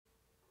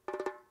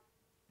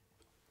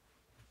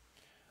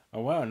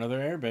Oh wow, another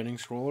airbending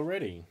scroll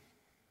already.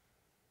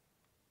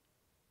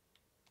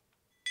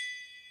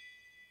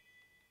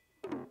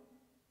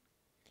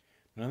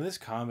 None of this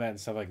combat and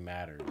stuff like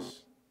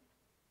matters.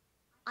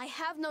 I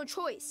have no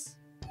choice.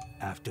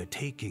 After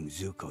taking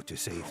Zuko to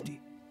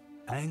safety,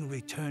 Aang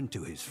returned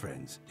to his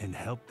friends and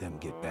helped them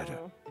get better.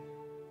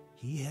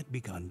 He had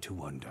begun to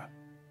wonder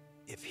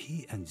if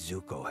he and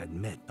Zuko had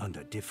met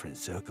under different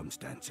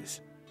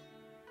circumstances.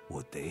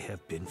 Would they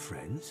have been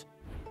friends?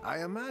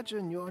 I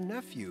imagine your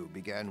nephew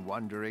began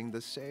wondering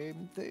the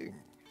same thing.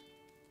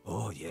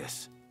 Oh,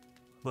 yes.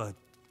 But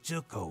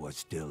Zuko was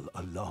still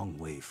a long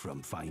way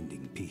from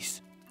finding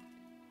peace.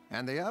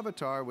 And the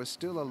Avatar was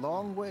still a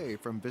long way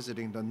from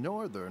visiting the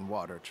Northern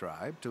Water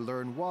Tribe to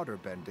learn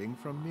waterbending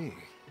from me.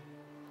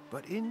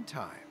 But in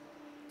time,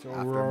 So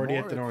after we're already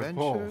more at the North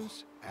Pole.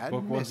 adventures and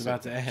Book one's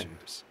about to end.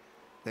 misadventures,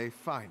 they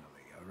finally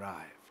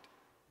arrived.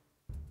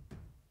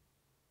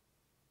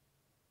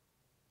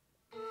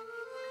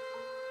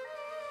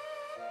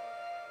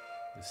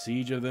 The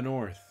Siege of the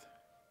North.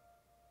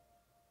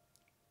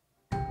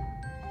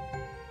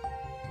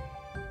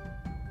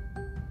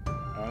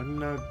 Oh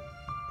no.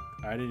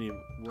 I didn't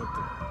even. What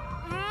the?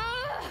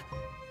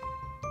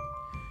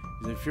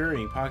 It's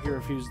infuriating. Pocky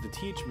refuses to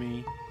teach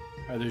me.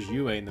 Oh, there's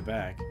Yue in the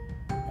back.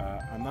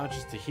 I'm not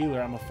just a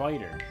healer, I'm a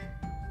fighter.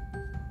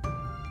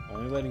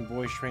 Only letting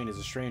boys train is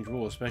a strange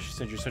rule, especially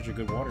since you're such a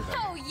good waterbender.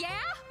 Oh, yeah?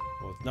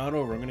 Well, it's not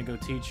over. I'm gonna go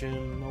teach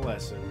him a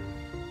lesson.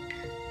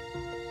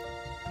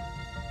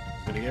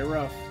 It's gonna get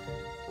rough.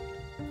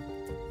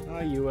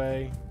 Hi,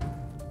 Yue.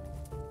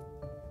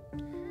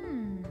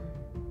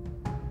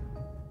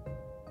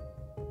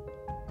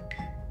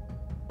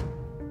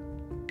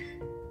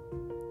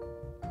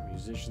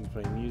 Musicians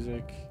play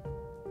music.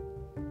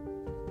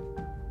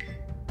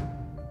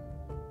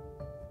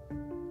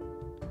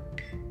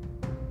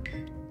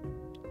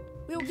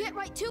 We'll get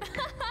right to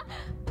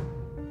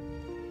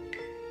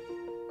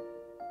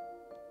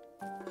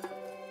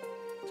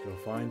Let's go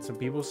find some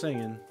people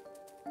singing.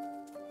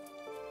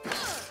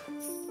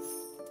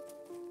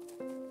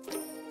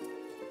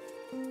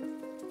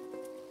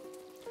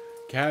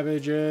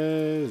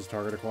 Cabbages!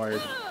 Target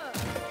acquired.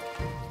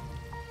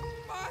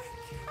 My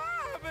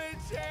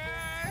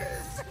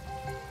cabbages!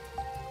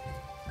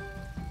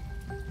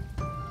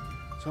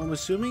 So I'm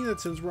assuming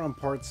that since we're on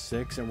part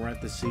 6 and we're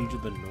at the Siege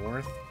of the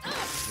North,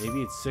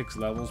 maybe it's 6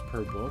 levels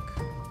per book.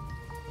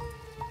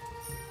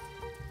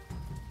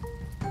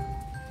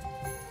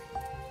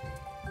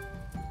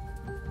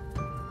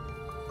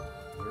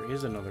 There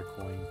is another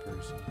coin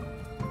person.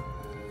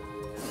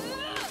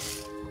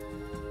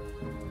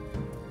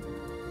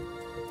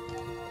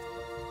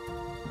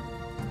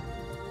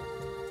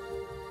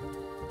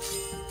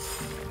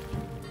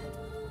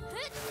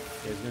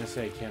 I was gonna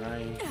say, can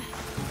I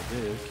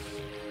do this?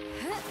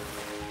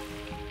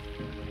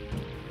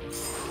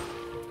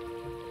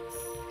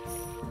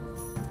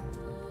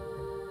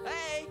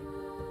 Hey!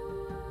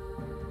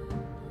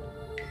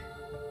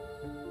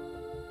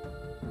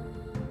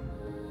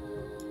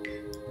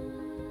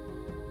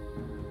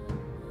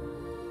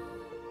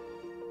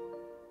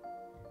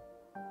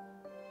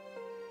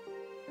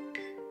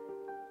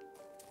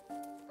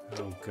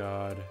 Oh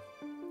god.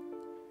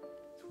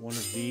 It's one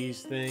of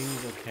these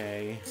things?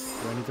 Okay.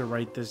 Do I need to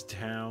write this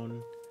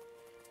down?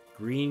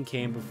 Green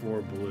came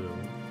before blue.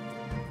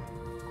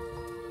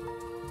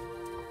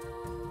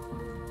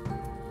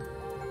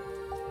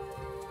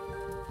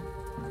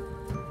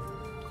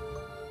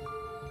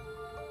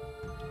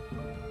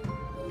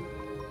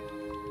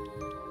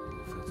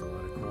 Oof, that's a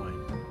lot of coin.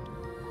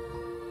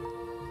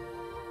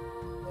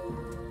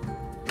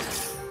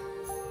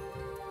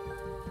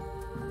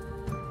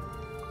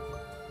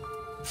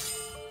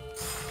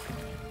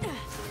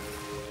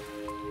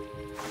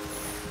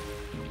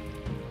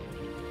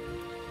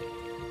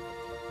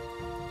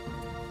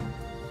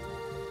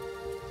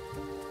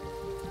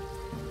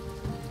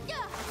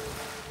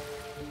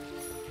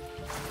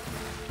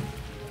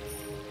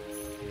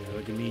 Yeah,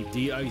 look at me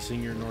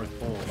de-icing your North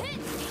Pole.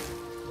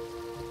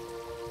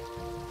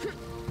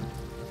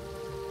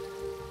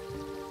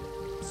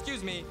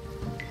 Excuse me.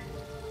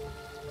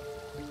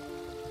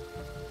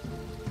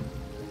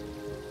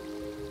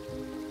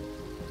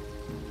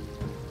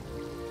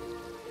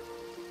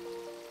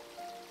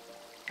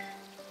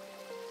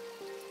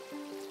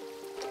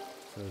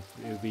 So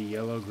it would be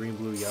yellow, green,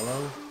 blue,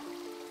 yellow.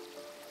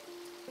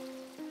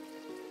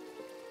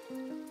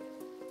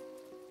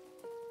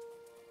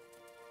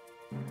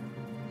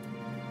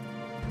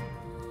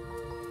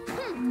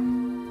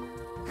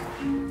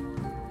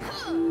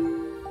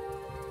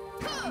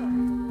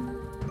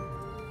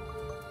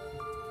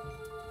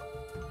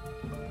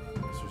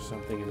 Is there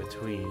something in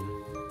between?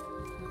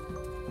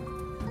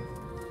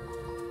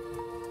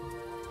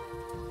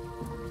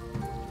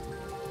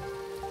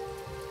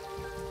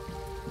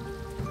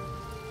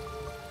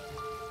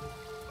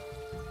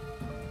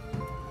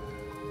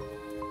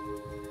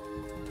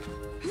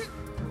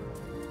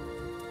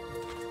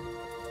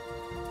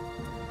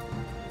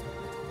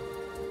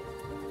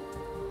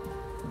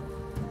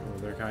 Oh,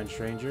 they're kind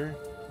stranger.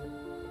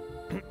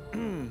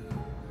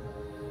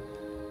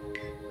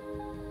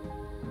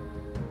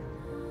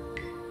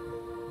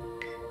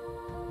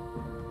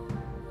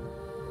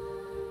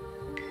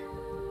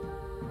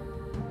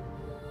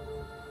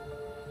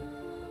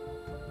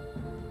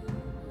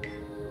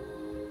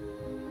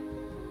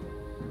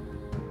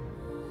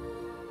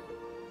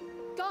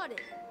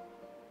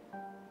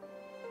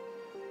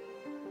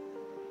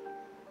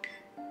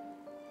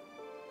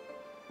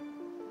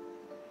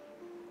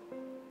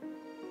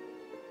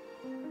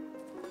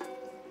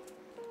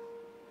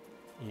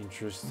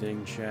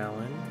 Interesting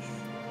challenge.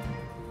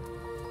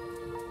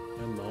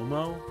 And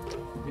Momo?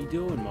 What are you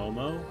doing,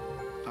 Momo?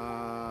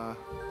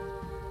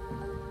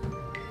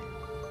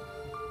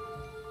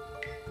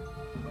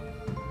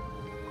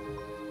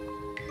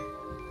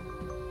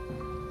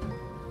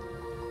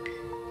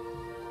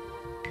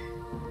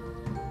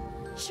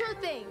 Sure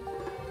thing.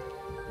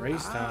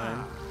 Race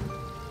time.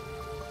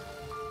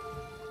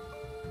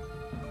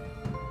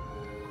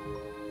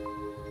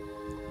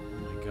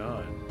 Oh my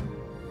god.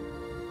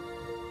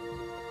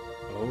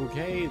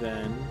 Okay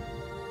then.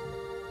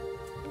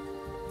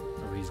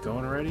 Oh, he's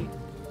going already?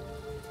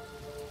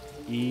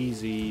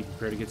 Easy.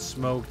 Prepare to get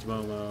smoked,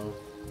 Momo.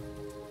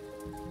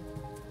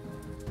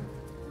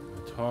 I'm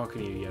not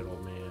talking to you yet,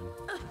 old man.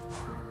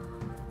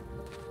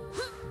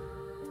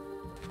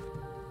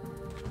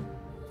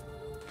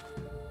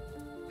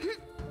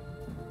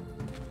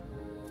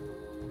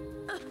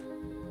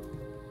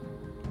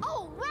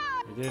 All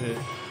right. You did it.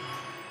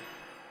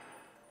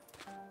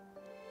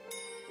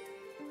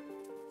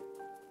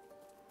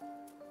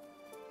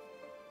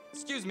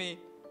 Excuse me.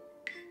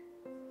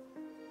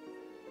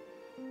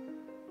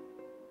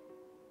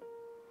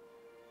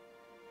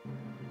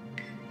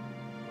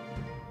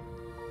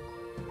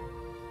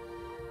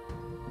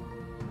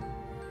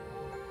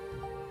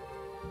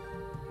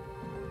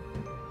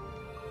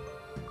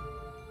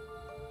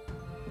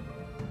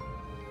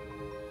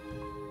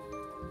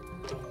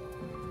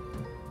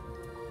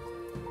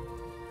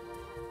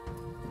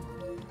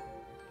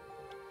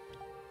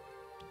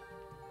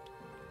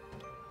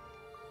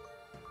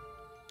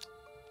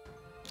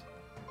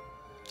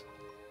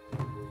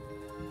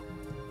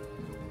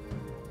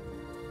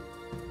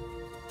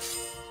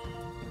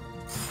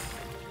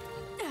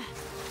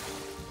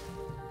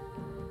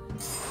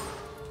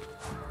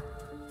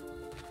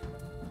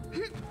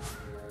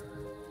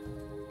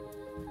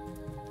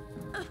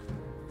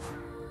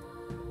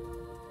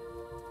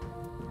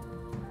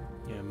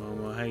 Yeah,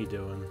 Momo, how you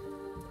doing?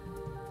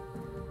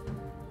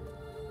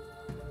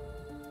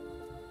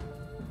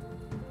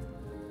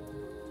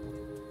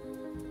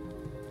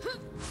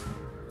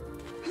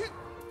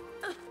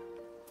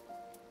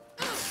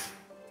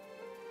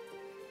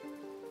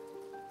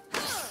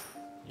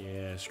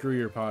 Yeah, screw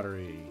your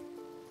pottery.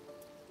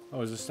 Oh,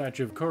 there's a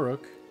statue of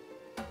Kuruk.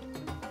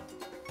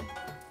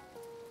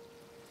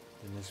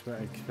 Didn't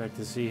expect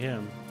to see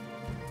him.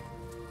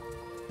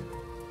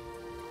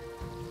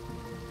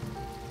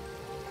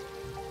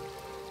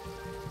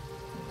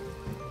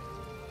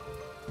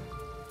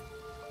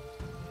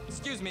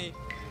 Excuse me.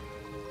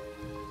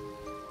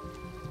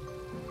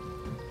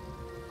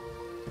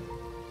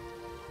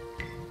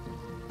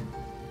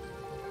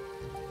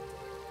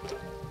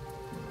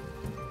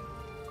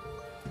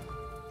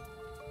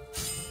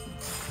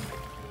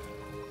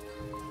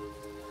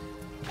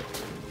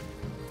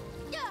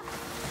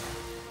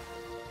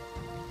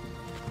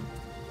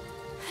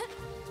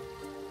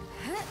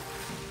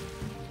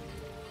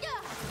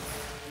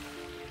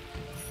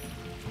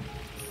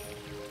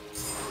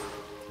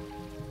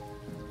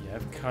 Yeah,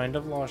 I've kind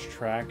of lost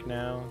track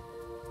now.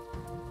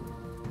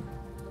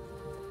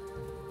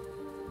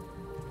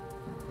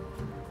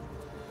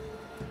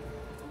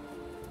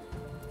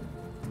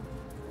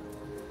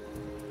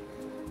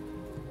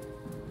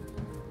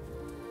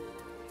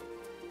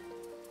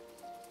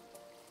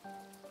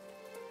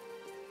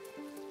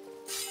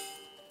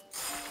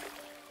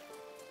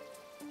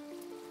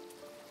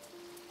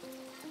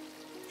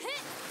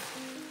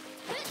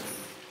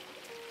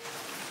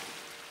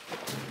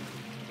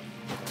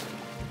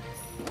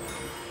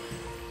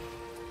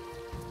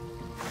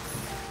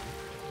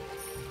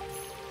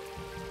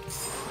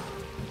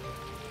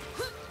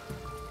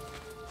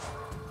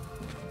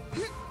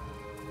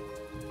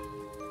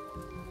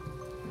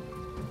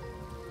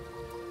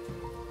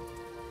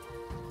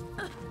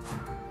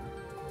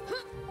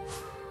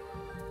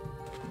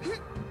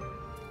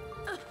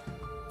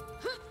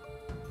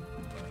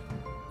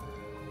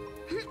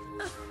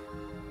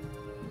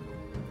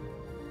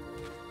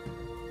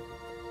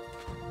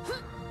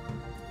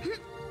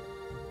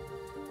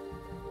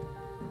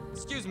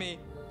 Excuse me.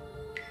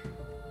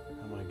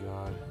 Oh my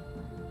god.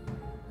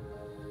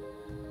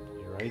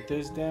 You write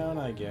this down,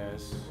 I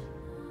guess.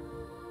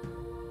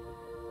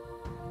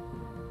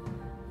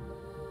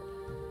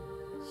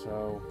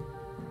 So,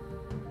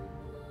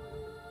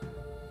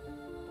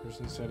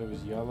 person said it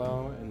was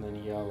yellow and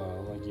then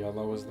yellow. Like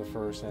yellow was the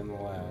first and the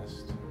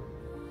last.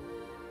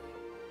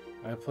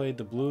 I played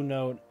the blue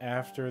note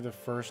after the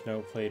first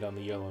note played on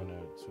the yellow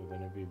note, so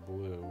then it'd be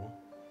blue.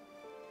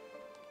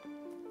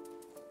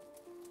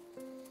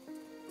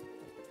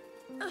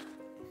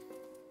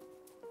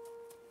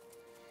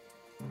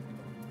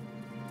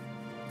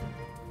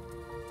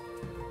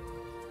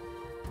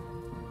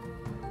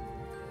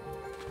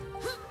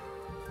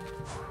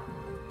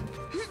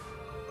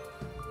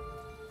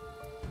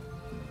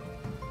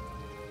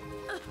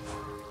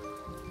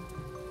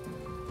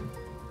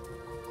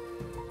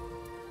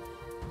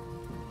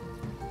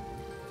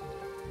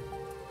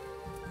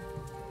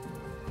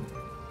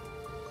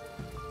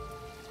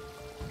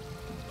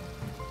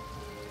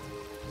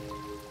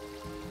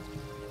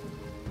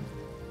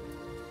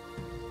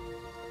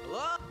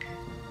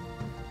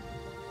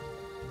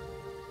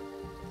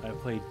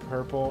 played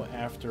purple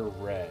after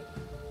red.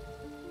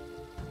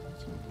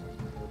 Someone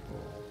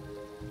purple.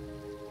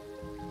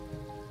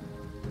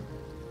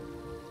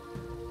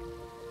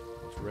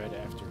 It's red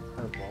after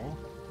purple.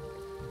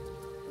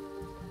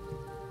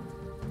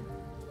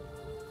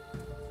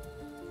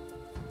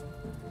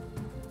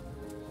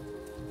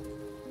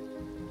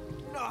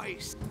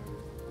 Nice!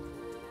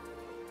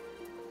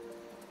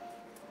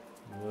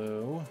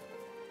 Blue.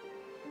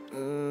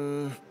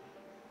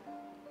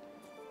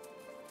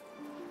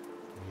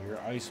 Your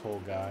ice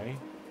hole guy.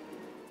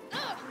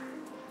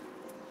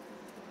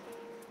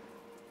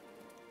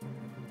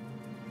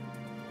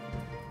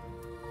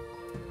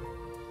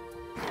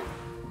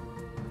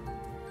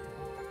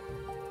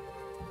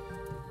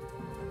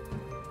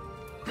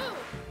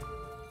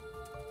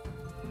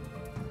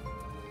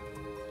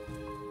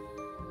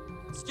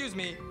 Excuse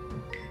me.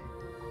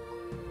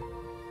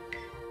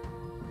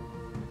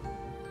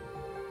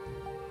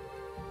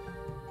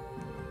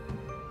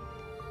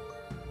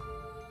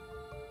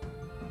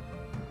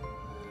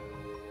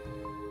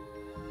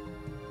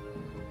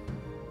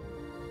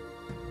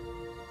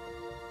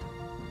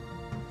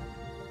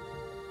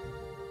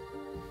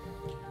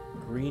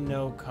 Green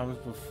note comes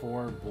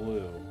before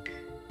blue.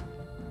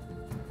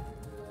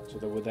 So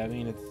that, would that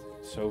mean it's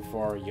so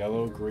far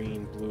yellow,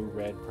 green, blue,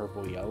 red,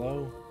 purple,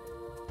 yellow?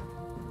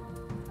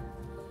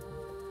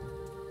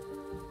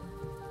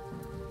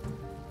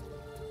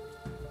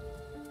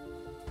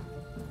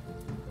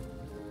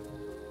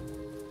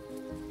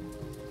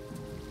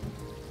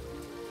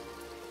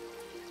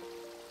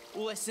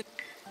 Listen.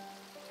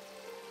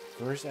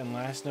 First and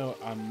last note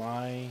on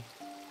my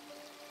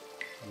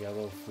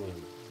yellow flute.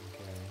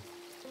 Okay.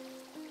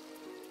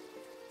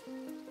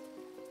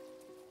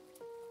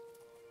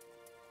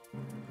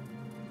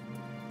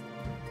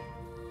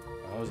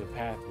 Oh, there's a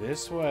path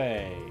this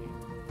way.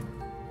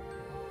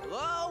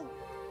 Hello?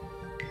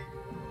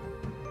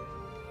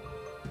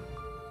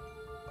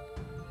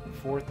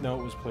 Fourth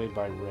note was played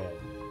by red.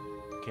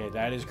 Okay,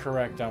 that is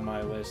correct on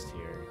my list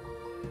here.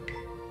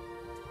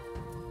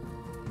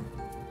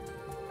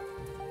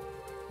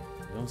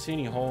 I don't see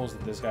any holes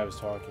that this guy was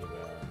talking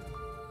about.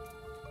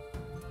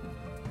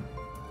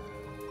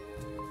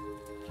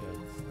 Okay,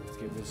 let's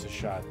give this a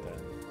shot then.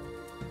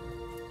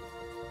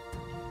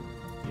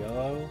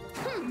 Yellow,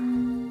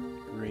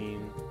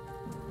 green,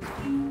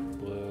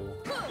 blue,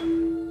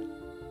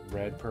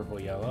 red, purple,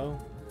 yellow.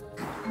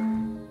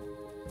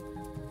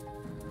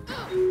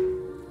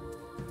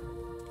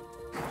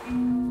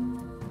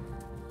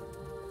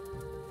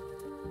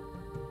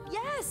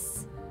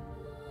 Yes!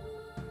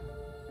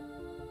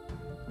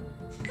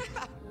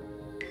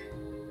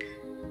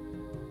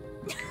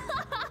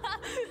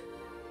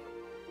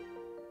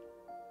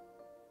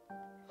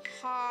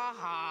 Ha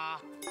ha.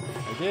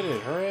 I did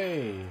it,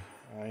 hooray!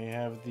 I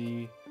have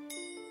the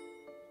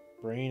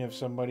brain of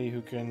somebody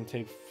who can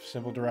take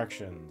simple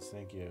directions.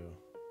 Thank you.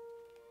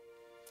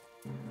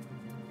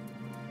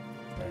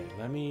 Alright,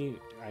 I need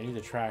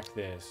to track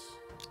this.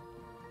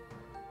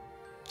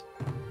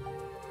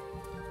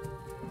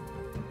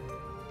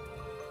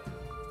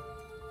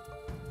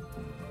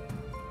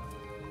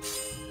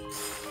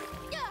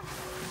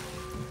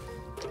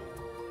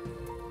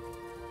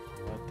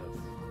 What the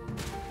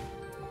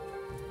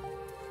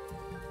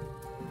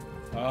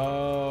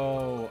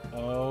Oh,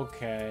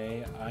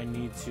 okay. I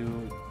need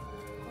to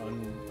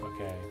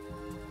okay.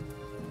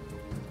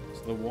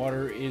 So the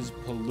water is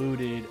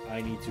polluted.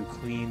 I need to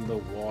clean the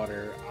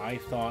water. I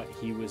thought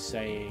he was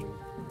saying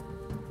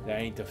that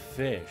I need to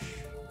fish.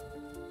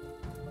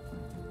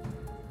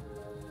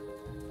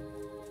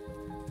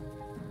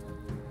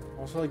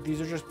 Also, like,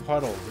 these are just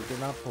puddles. Like, they're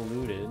not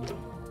polluted.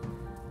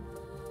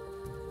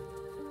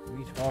 What are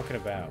you talking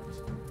about?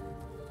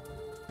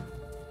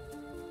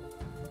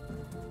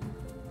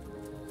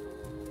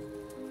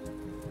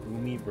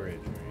 Boomy Bridge,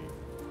 right?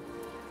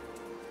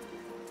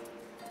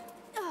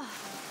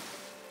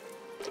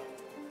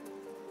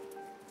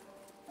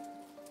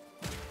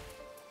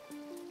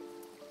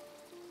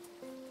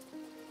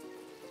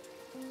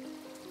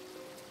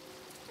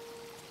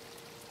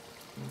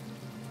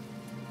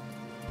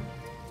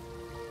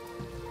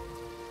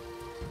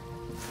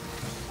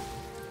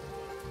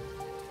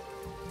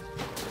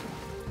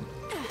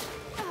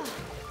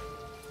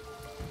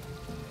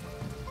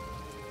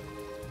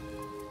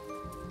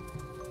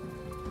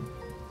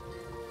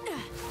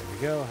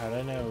 Go, how'd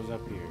I know it was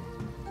up here?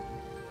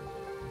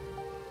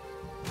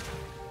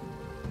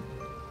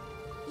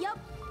 Yep.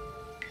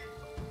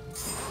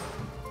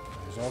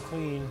 It's all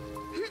clean.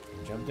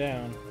 Jump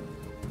down.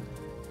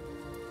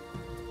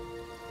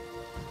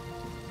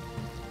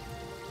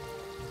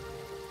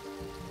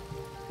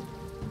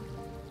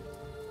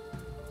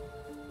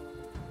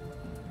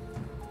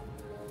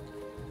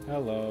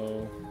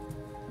 Hello.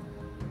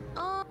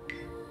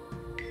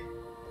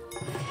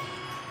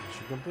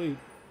 Mission complete.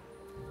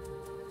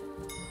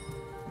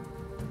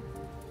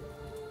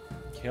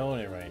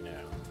 Killing it right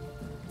now.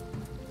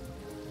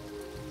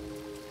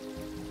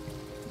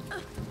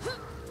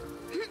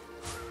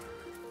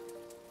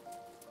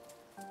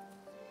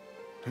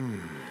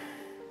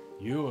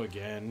 You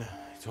again.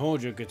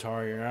 Told you,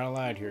 Katara, you're not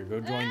allowed here. Go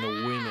join the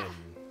women.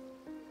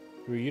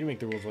 Who are you to make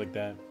the rules like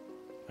that?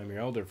 I'm your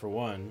elder, for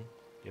one.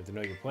 You have to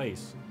know your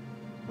place.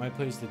 My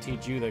place to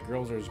teach you that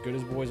girls are as good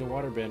as boys at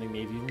waterbending,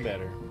 maybe even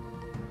better.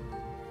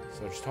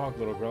 So just talk,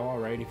 little girl,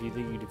 alright? If you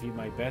think you defeat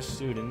my best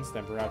students,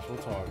 then perhaps we'll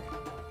talk.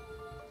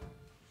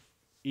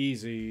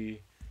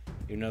 Easy.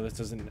 You know this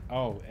doesn't...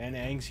 Oh, and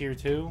Aang's here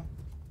too?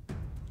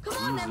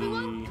 Come on, Easy.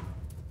 everyone.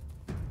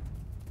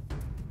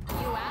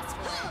 You asked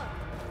for it.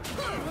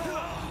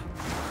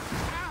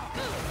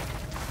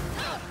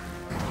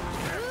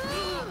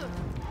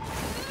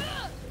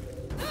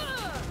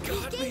 You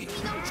gave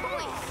me no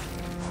choice.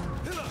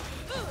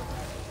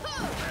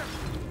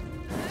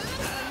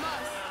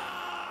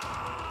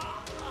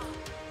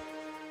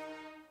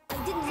 I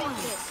didn't want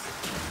this.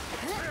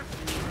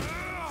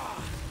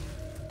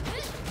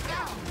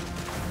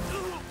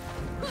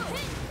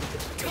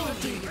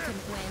 Told you you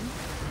couldn't win.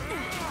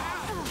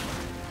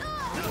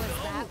 Was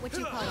that what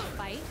you call a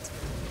fight?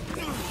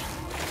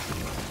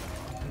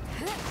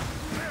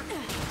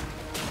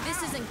 This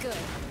isn't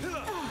good.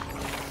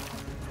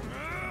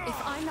 If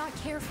I'm not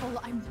careful,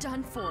 I'm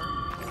done for.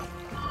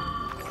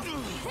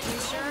 You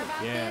sure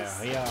about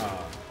this?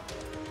 Yeah.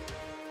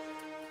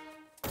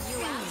 You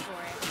asked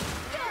for it.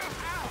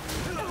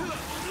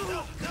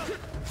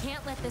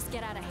 Can't let this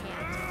get out of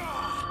hand.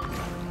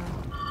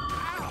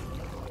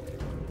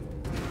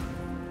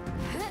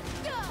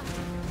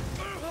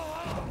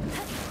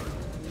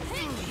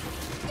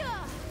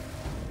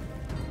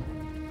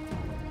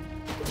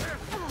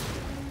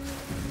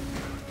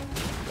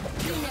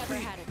 You never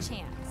had a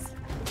chance.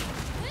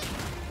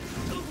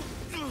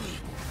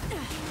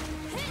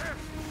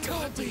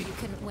 Told you you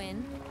couldn't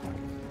win.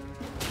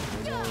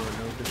 No more, no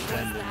Is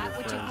defending, that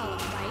what you friends. call a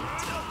fight?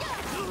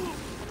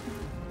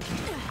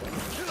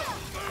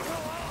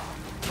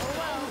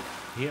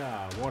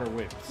 Yeah, water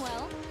whips.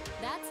 Well,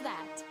 that's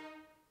that.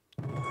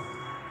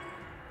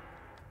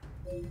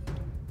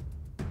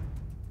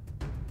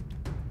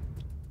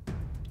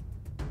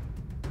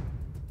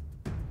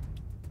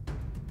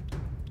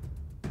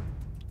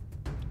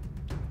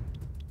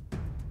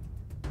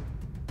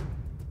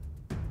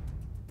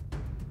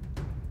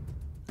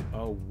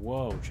 Oh,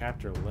 whoa,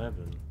 chapter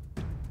 11.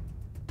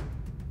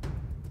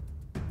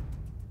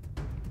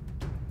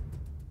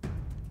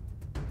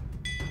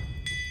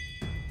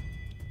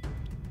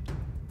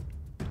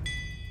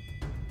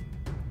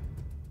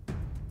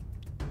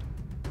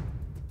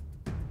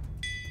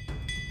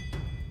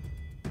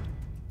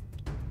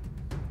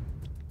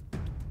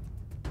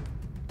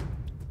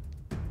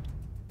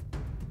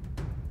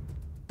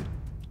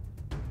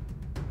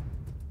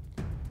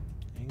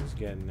 Things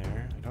getting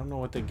there. I don't know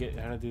what they get,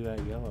 how to do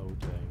that yellow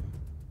thing.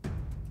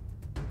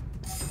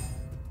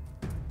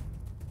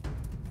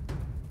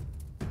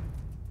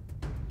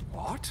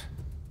 What?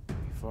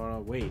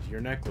 Wait,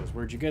 your necklace.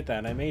 Where'd you get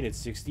that? I made it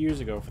 60 years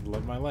ago for the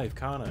love of my life,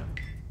 Kana.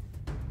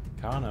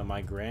 Kana,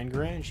 my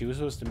grand? She was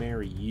supposed to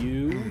marry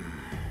you?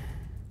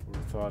 I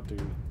thought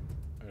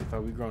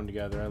we'd grown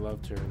together. I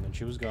loved her, and then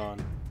she was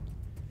gone.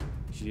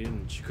 She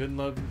didn't. She couldn't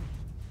love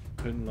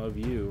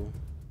you.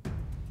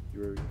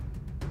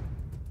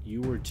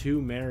 You were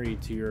too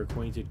married to your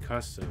acquainted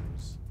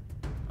customs.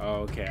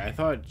 Oh, okay. I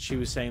thought she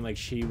was saying like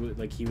he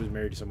was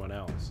married to someone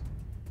else.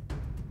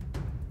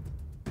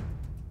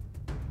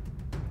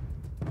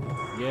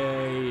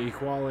 Yay,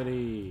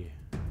 equality!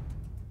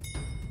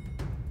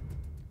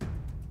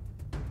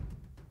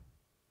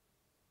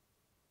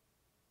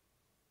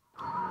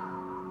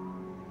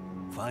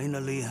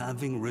 Finally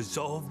having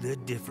resolved their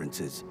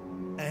differences,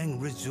 Aang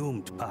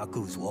resumed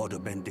Paku's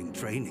waterbending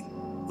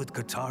training, with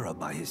Katara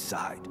by his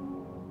side.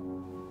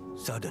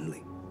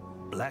 Suddenly,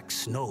 black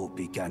snow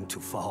began to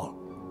fall.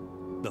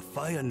 The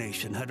Fire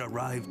Nation had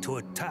arrived to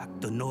attack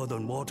the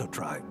Northern Water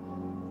Tribe.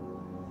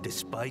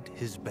 Despite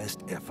his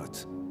best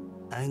efforts,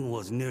 Aang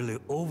was nearly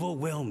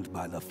overwhelmed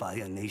by the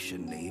Fire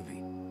Nation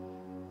Navy.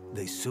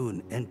 They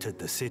soon entered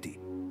the city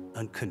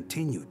and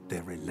continued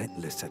their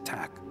relentless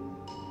attack.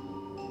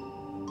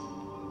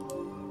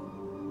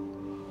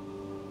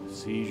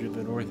 Siege of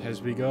the North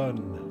has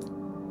begun.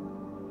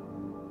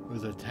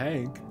 With a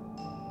tank.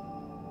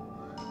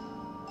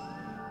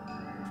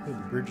 Oh, the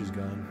bridge is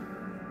gone.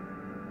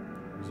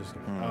 Who's this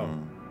guy? Oh,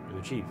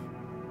 you're the chief.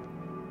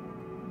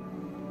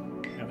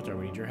 Avatar,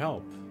 we need your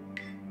help.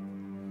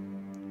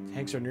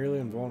 Tanks are nearly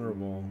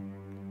invulnerable.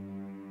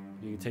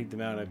 If you could take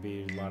them out, I'd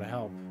be a lot of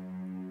help.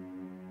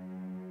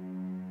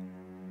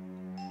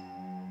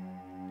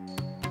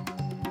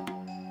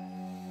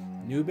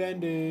 New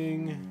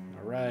bending!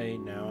 Alright,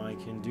 now I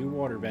can do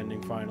water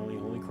bending finally.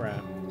 Holy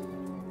crap.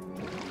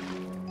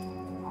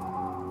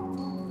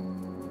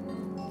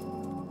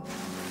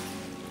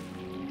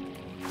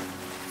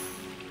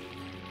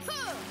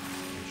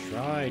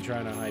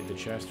 Trying to hide the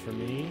chest from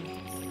me.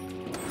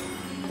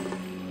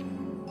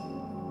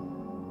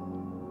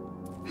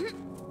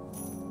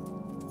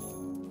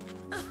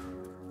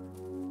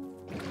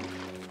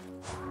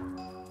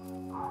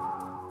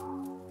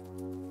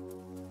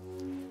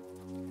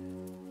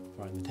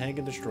 Find the tank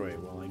and destroy it.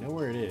 Well, I know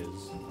where it is.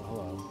 Oh,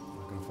 hello. I'm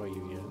not gonna fight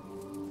you yet.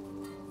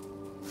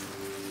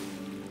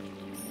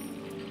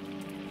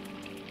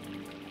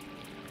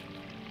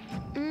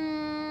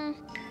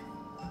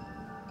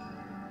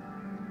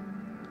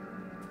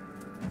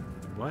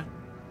 What?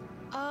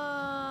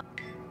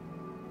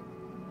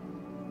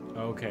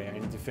 Okay, I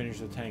need to finish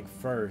the tank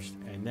first,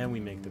 and then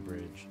we make the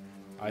bridge.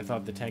 I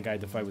thought the tank I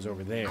had to fight was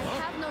over there. I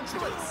have no choice.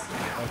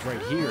 Oh, it's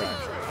right here,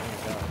 actually. Oh,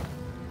 my God.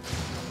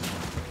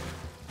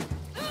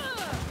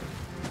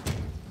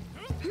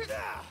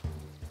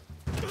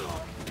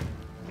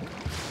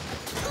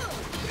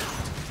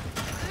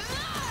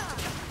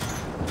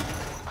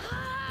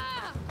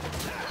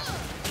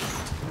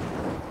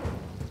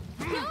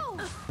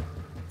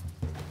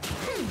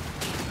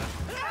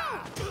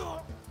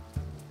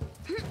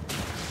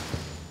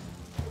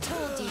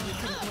 Told you you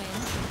couldn't win.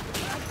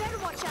 I better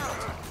watch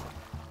out.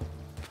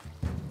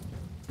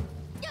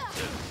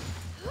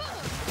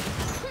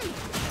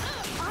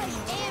 I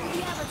am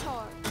the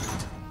Avatar.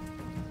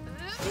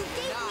 You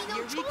gave me no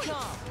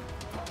choice.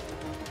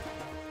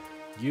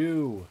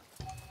 You.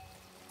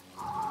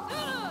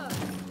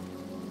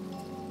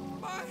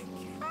 My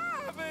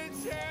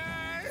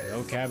cabbages!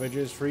 No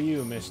cabbages for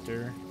you,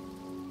 mister.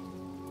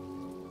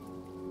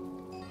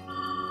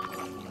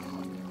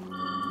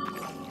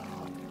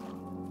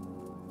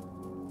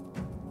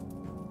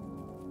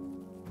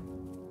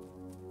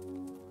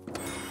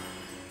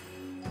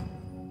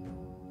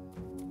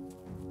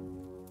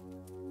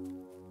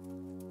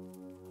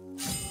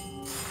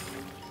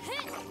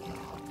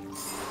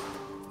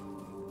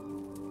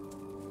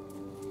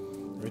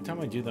 Every time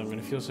I do that, I'm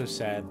gonna feel so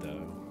sad,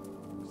 though.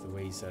 It's the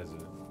way he says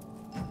it.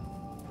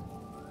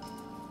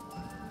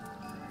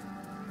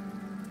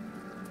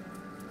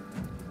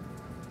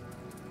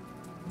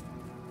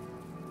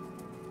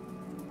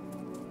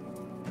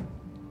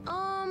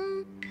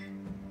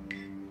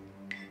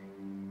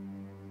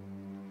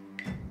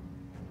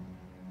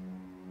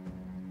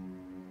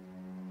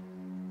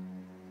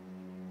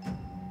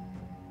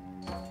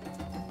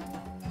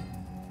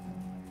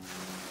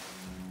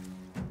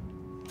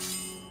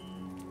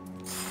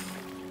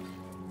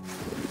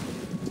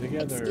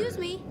 Together. Excuse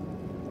me.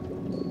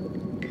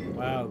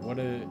 Wow, what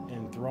a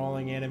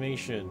enthralling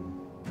animation.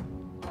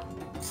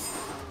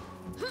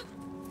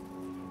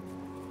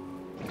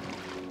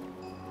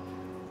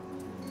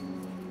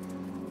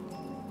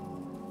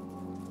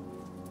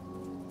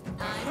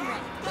 I'm ready.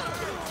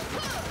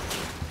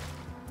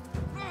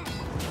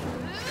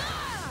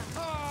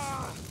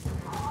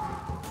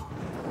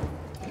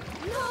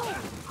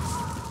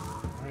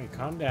 Alright,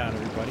 calm down,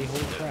 everybody.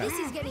 Holy crap. This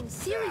is getting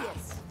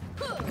serious.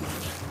 Can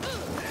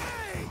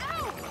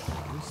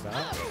you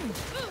stop?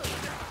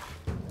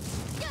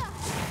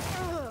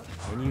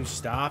 Can you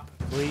stop,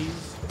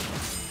 please?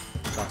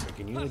 Fucker,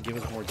 can you give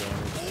us more damage?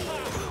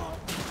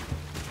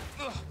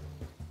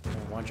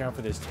 Watch out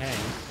for this tank.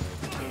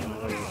 Hey,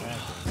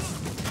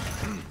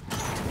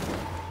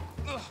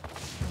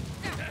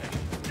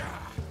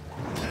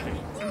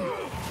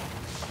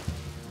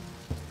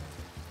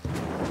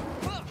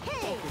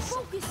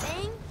 focus,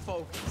 Aang.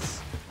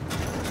 Focus.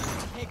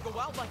 Can't go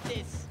out like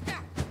this.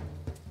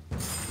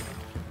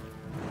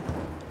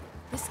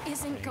 This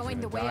isn't going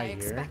the gonna way I die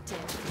here. expected.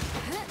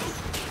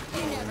 You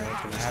never What's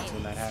have gonna a happen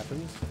when that chance.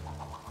 happens?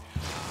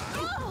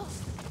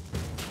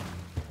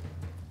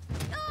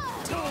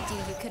 Told you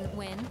you couldn't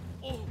win.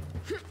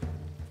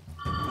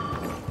 I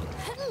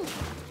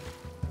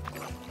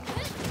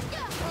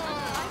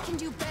can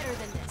do better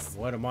than this.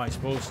 What am I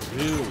supposed to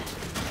do?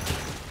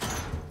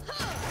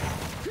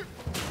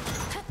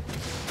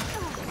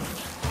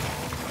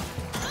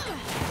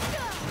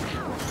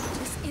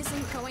 This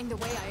isn't going the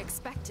way I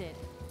expected.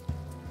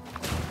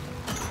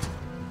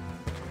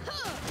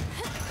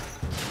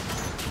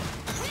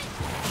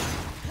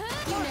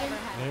 You never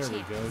had a There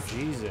we go, chance.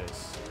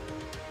 Jesus.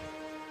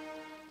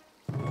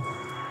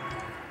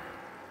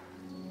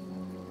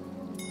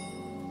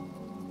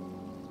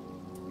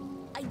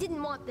 I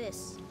didn't want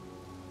this.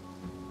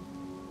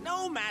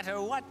 No matter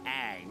what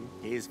Aang,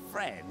 his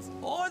friends,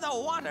 or the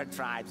Water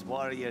Tribe's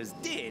warriors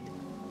did,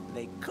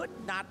 they could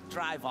not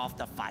drive off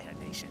the Fire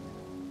Nation.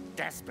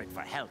 Desperate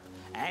for help,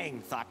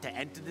 Aang thought to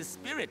enter the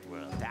spirit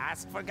world to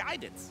ask for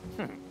guidance.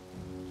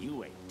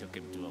 Yue took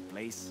him to a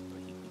place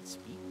where he could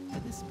speak to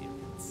the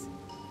spirits.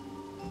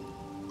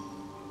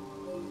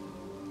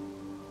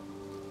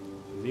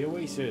 The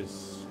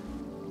Oasis.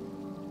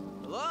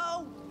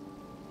 Hello?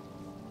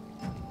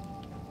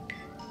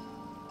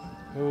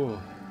 Ooh.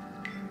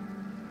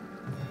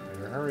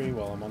 Better hurry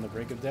while I'm on the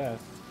brink of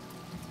death.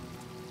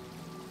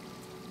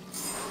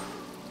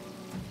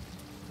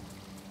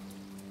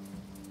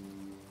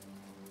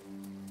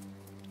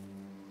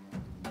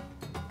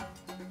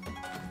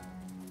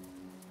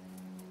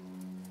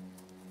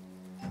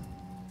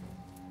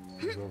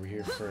 Let's go over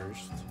here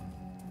first.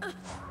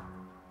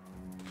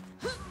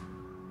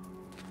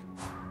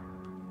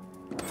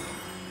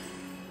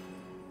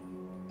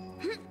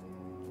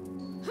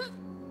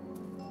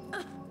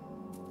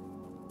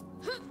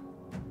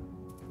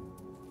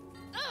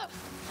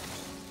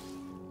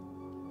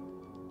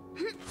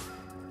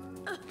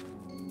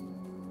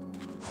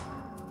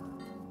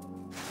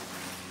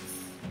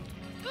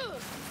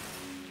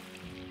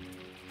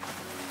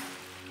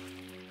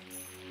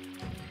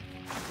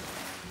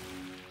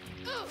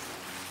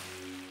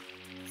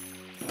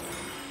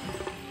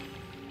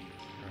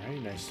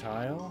 this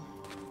tile.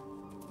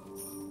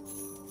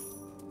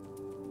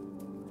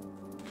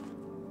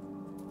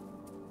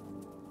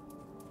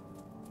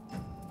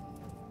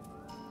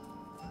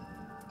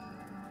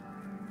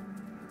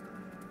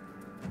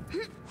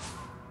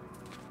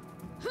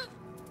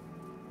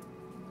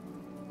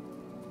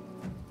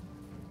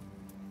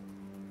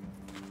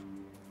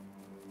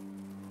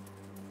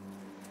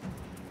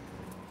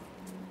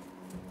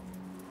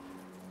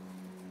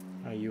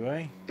 Hi,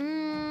 UA.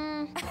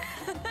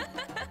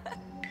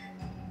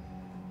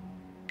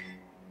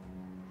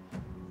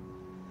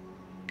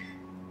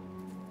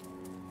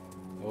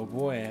 Oh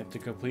boy, I have to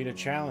complete a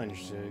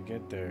challenge to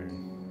get there.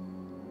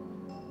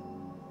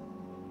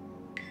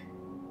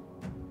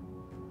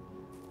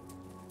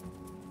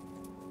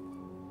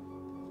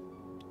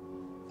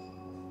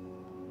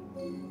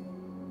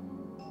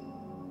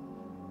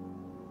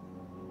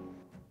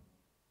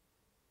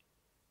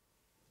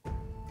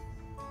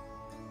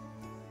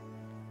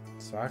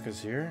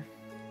 Sokka's here.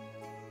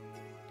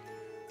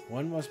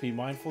 One must be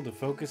mindful to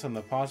focus on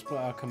the possible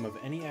outcome of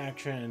any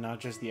action and not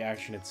just the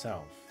action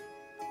itself.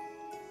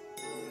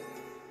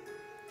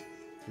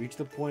 Reach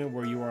the point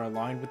where you are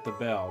aligned with the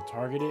bell.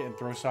 Target it and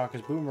throw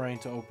Sokka's boomerang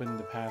to open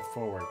the path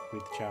forward.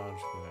 Complete the challenge.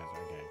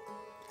 Okay.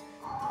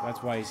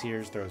 That's why he's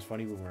here, throws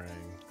funny boomerang.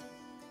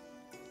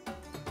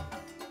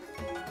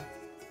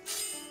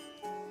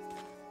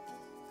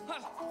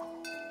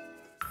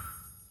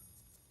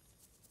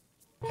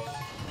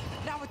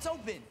 Now it's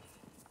open.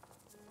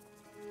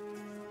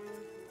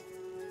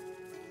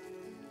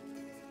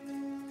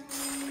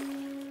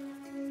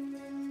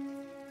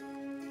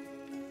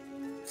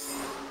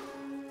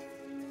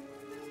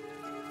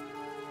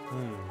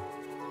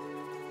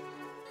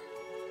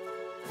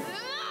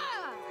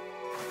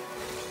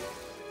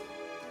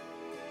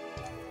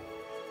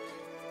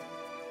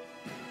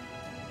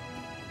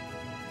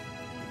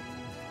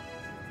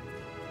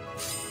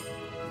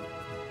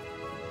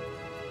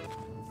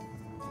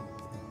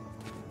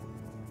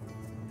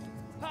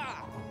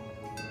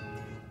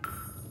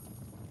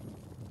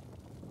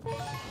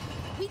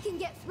 We can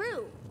get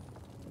through.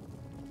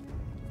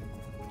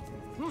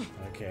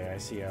 Okay, I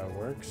see how it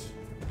works.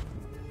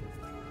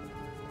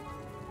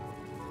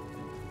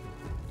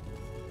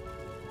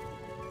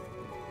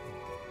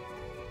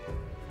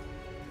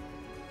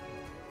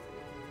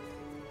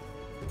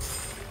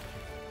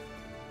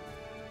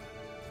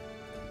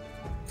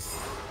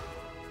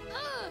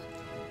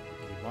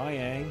 Okay, bye,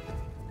 Aang.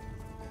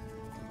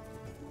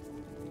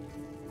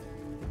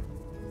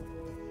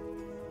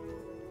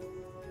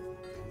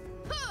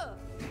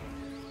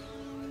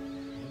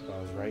 I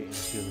was right in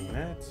assuming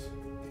that.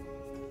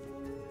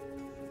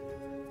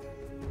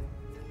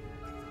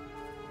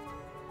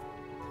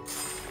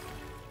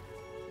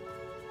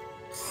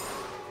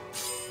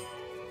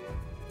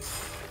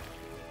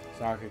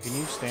 Sokka, can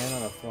you stand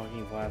on a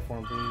fucking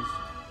platform, please?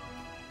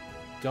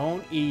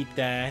 Don't eat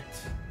that.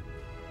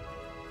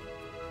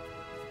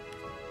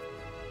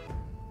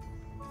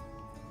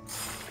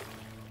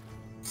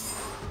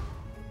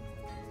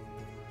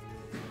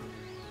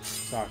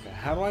 Sokka,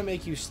 how do I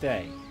make you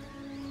stay?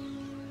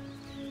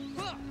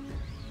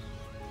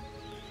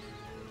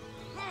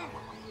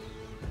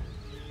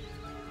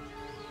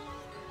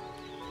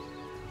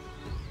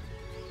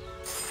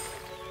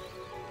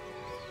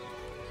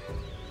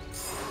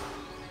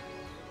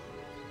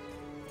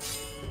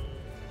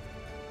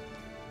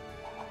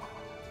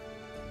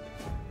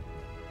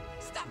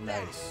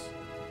 Nice.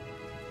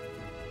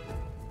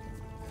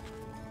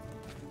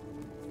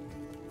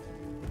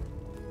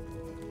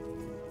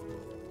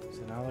 Is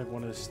it not like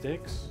one of the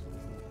sticks?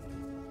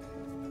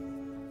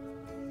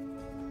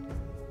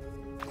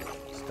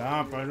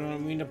 Stop, I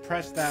don't mean to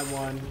press that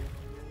one.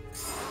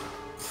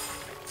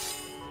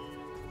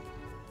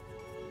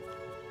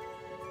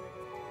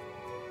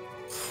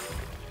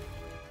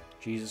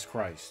 Jesus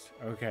Christ.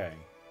 Okay.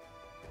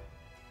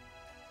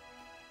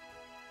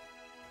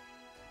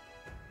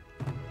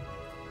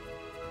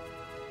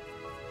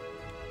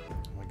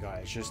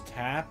 It's just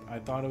tap? I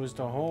thought it was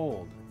to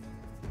hold.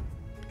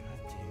 God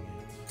dang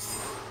it.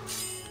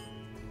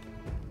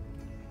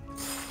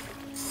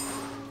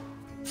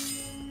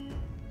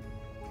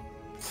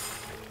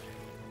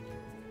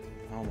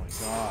 Oh my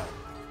god.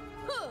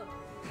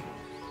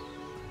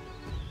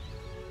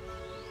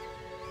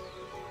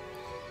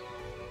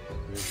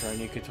 We're gonna try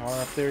new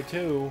Katara up there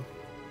too.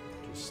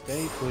 Just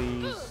stay,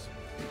 please.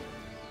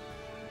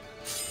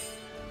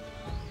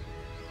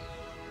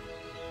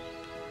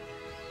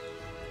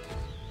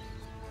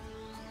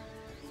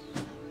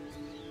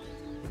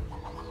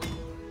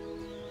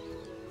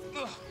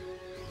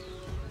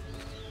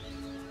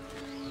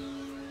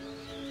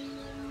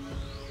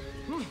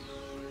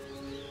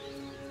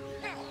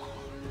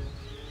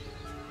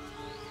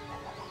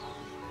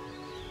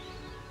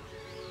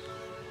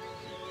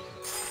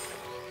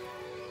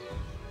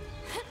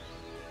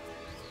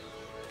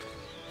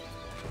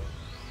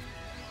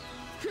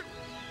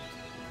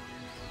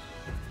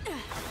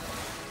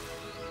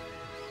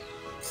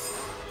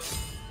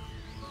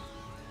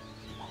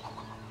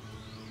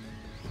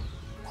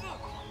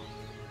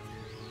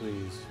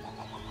 Please.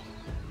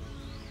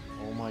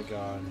 my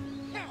god.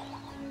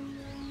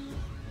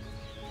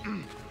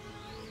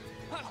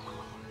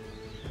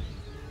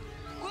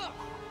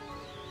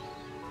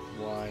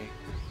 Why?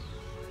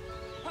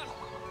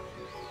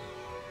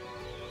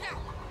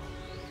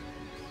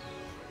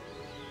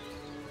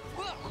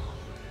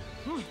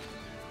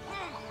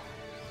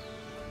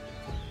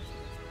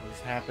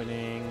 What's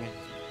happening?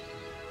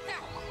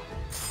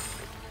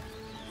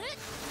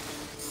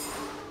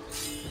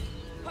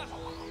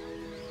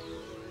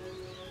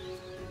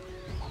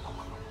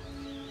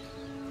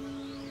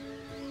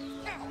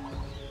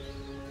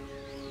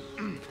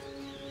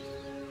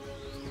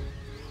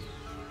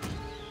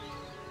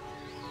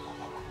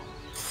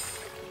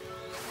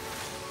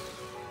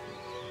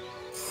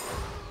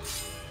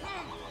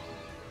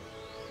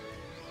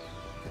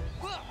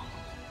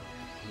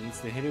 He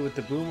needs to hit it with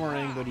the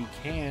boomerang, but he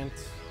can't.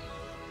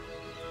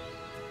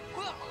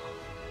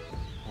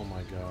 Oh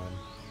my god.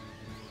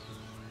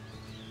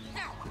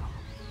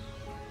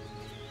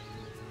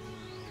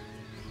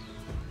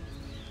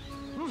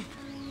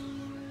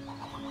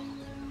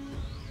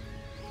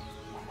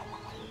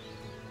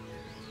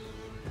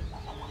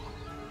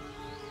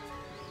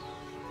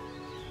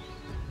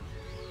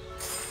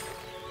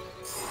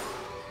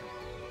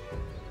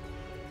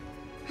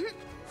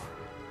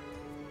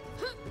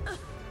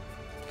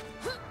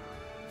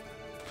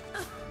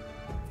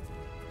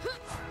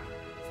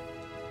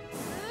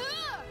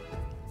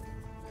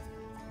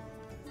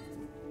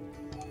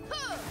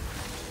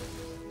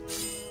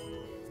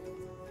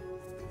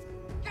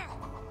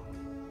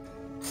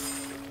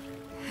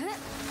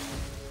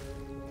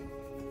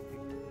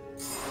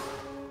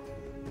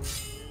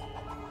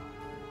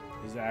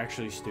 He's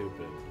actually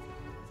stupid.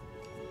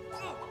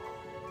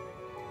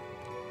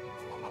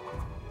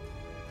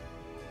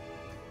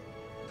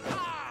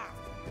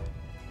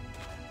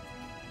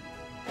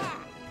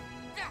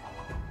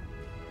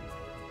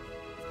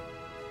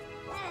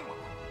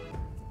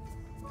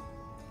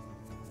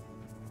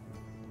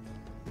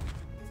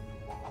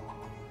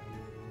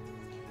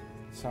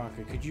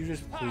 Sokka, could you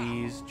just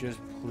please, just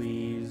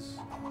please,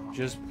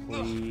 just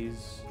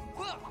please,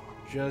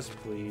 just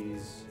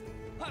please.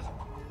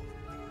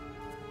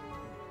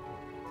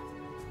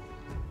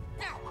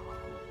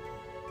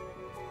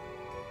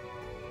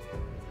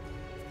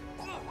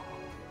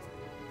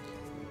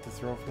 To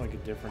throw from like a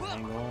different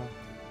angle.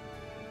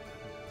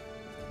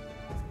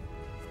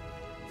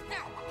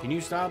 Can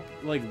you stop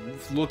like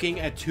looking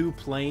at two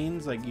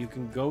planes? Like you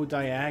can go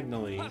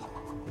diagonally.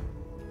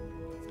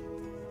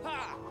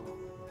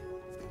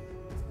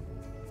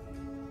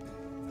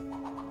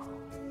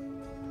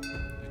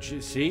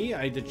 See,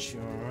 I did.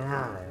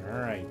 All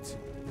right.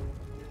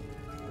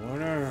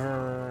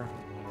 Whatever.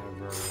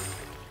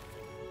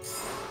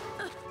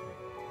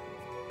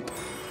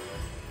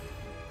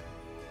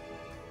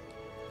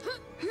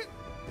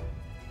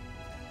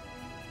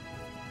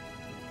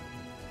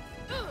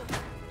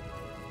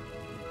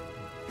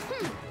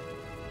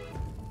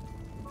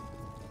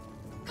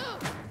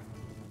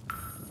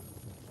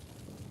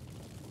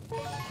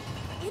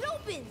 It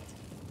opened.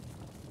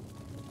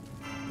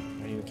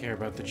 I don't even care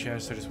about the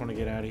chest. I just want to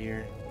get out of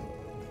here.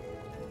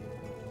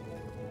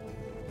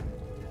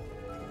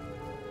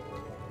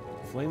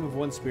 The flame of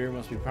one spirit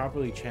must be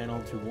properly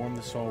channeled to warm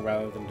the soul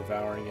rather than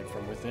devouring it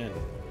from within.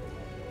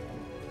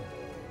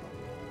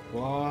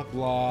 Blah,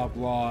 blah,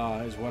 blah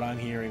is what I'm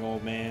hearing,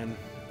 old man.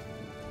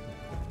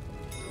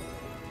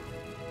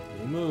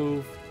 You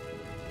move.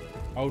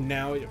 Oh,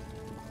 now it...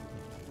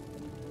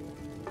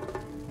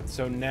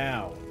 So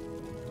now,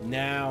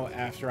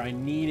 after I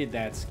needed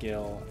that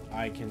skill,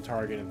 I can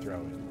target and throw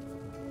it.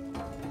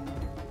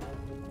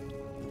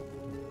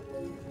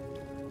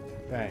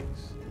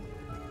 Thanks.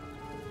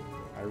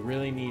 I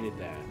really needed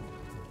that.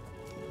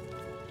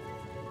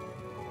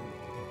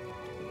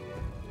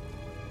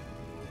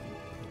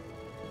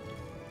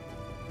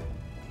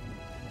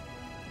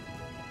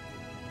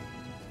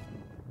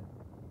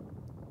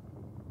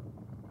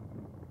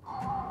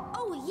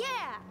 Oh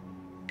yeah.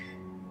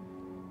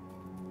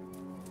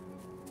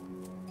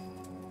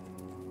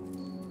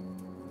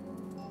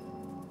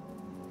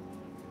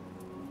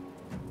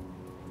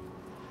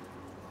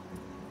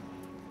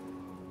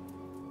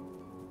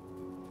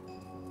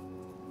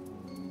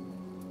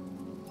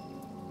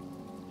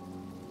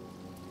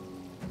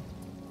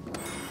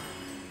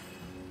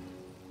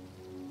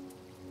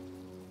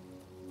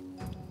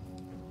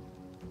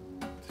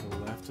 To the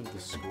left of the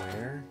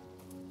square.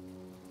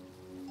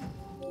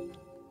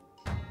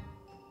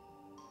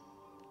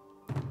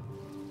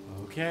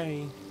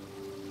 Okay.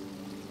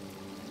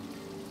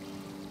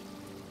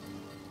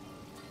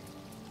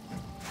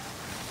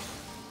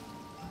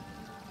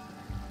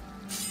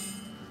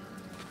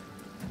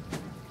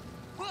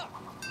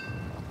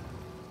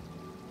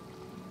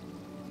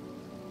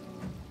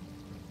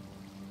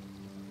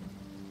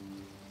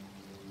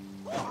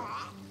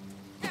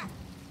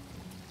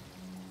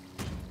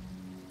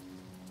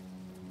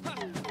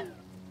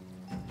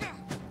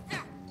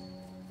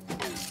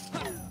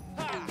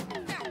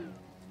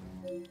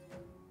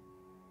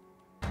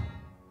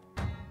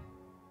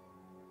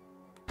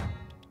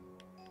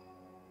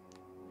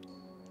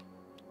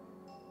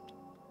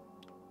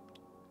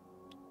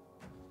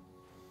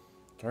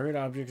 Target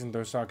objects and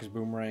throw Sokka's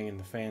boomerang and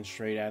the fan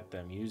straight at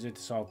them. Use it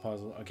to solve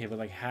puzzles. Okay, but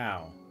like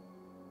how?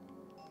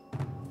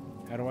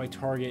 How do I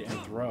target and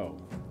throw?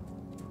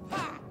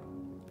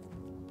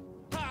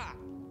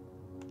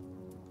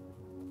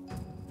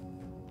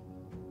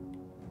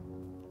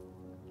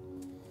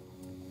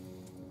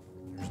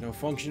 There's no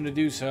function to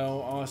do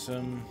so.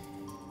 Awesome.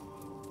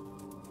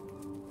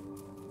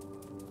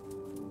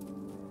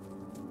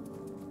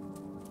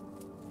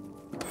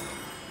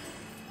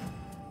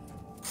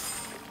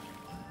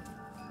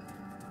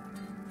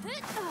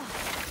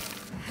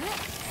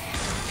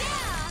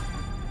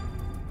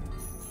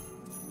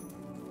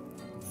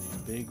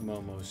 Big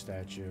Momo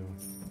statue.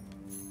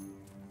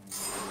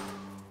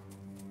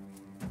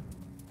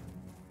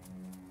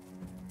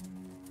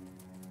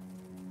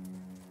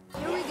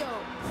 Here we go.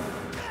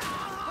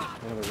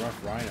 One of the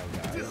rough rhino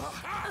guys.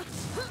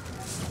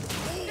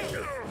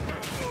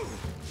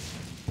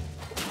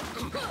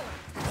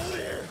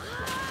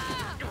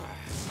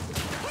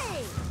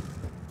 Hey!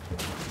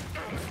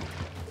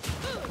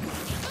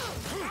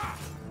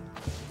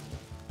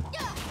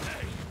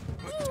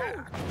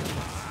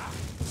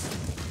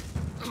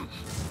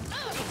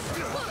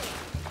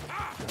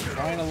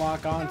 Trying to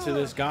lock on to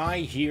this guy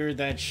here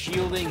that's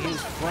shielding his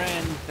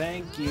friend.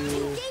 Thank you.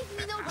 You gave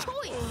me no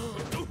choice.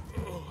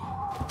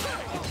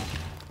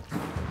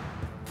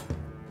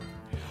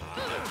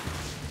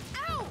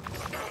 Ow!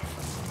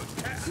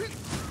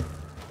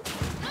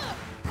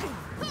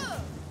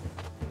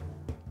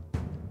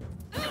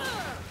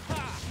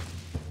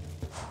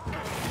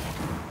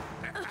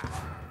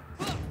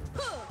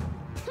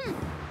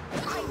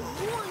 I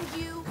warned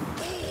you.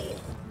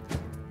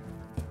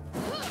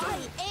 I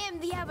am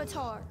the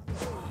Avatar.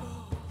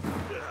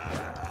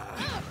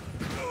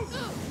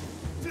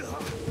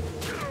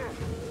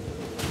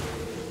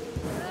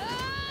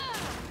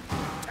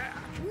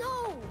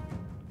 No!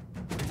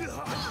 You gave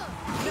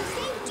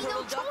me no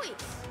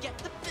choice! Get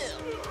the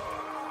bill.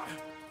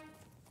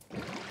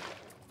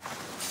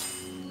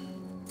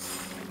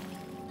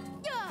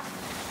 Yeah.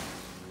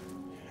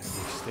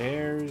 Heavy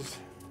stairs.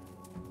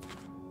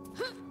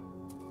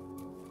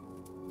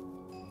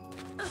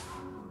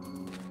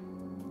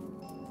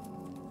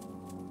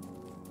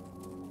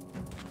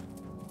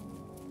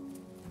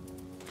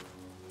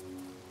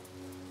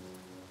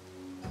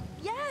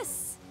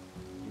 Yes!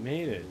 You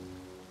made it.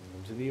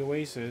 Into the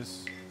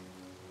oasis.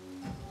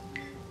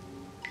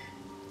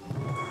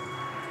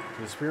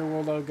 To the spirit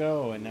world I'll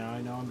go, and now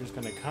I know I'm just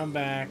gonna come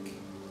back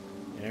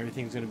and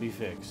everything's gonna be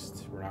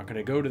fixed. We're not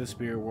gonna go to the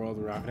spirit world,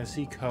 we're not gonna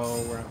see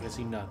Ko, we're not gonna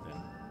see nothing.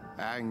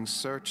 Aang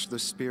searched the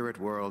spirit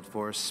world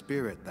for a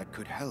spirit that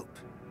could help.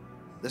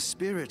 The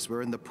spirits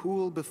were in the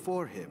pool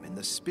before him in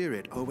the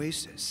spirit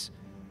oasis.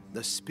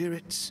 The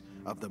spirits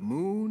of the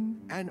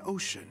moon and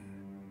ocean.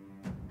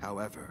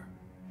 However,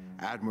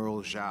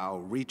 Admiral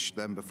Zhao reached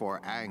them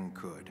before Aang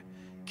could,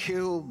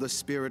 killed the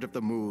spirit of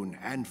the moon,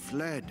 and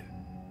fled.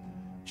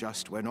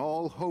 Just when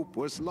all hope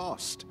was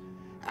lost,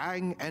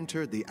 Aang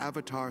entered the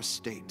Avatar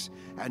state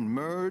and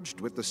merged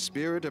with the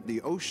spirit of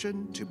the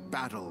ocean to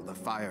battle the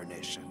Fire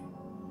Nation.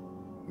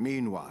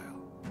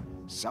 Meanwhile,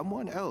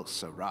 someone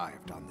else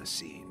arrived on the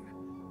scene,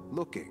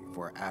 looking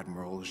for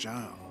Admiral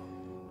Zhao.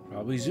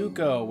 Probably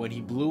Zuko when he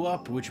blew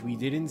up, which we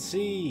didn't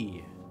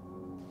see.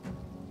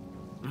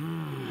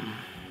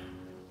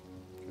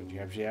 Could you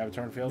capture the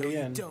Avatar and fail No,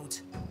 again? you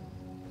don't.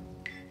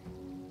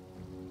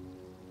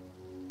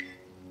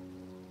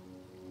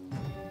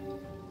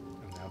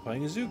 I'm now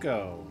playing as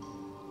Zuko.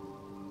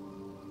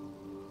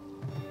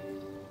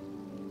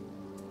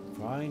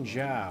 Find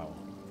Zhao.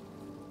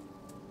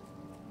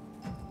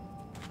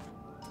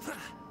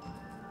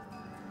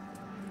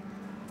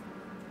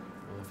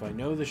 Well, if I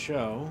know the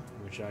show,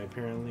 which I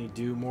apparently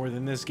do more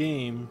than this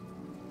game,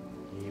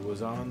 he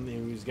was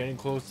getting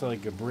close to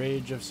like a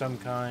bridge of some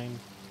kind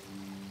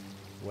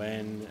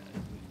when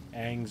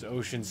Aang's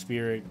ocean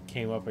spirit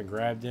came up and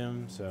grabbed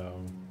him, so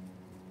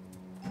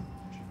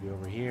should be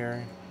over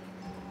here.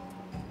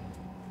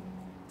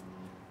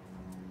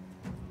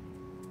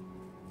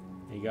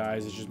 Hey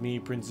guys, it's just me,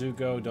 Prince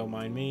Zuko, don't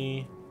mind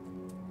me.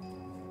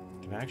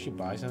 Can I actually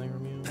buy something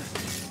from you?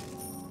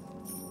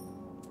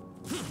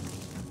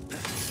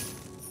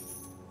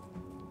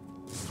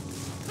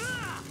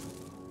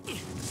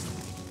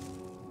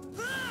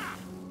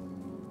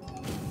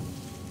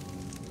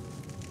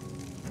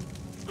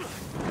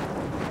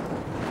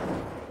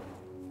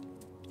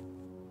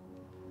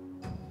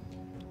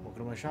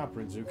 Welcome to my shop,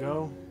 Prince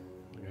Zuko.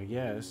 I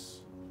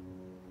guess.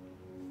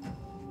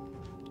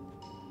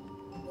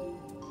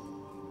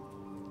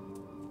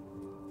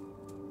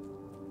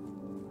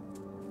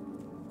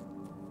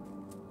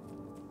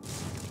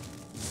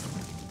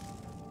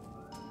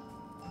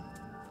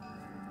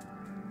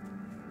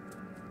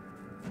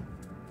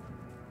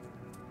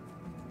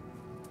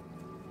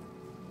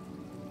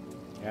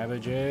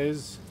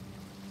 Cabbages.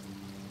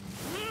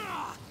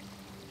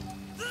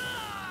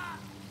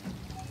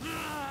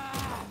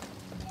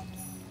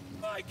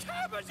 My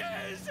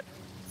cabbages!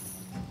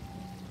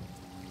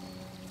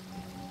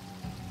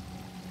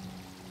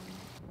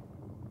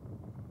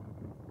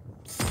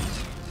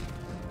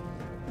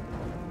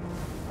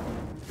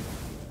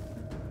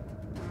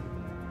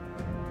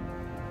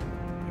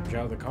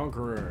 Zhao the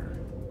Conqueror.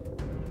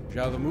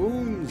 Zhao the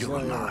Moon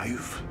You're Slayer.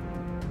 alive.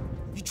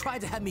 You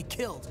tried to have me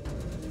killed.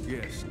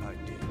 Yes, I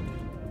did.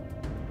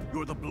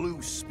 You're the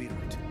Blue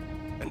Spirit,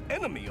 an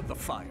enemy of the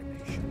Fire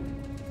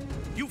Nation.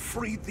 You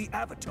freed the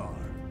Avatar.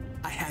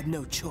 I had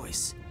no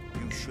choice.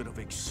 You should have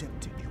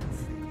accepted your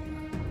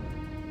failure.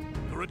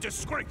 You're a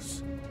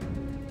disgrace.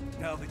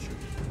 Now that you're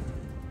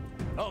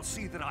here, I'll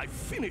see that I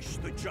finish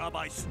the job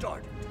I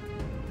started.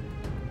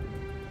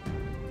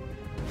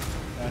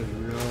 That's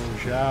real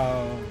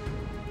Zhao.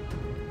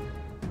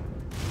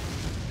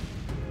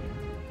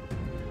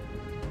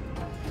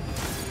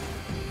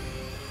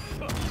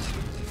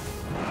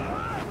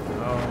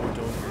 Oh,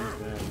 don't use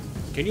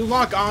that. Can you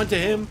lock onto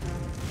him?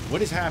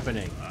 What is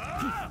happening?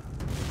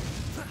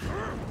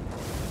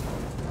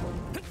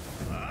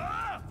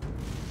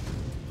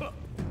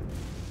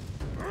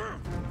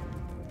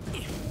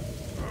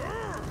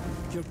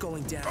 You're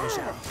going down,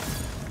 Zhao.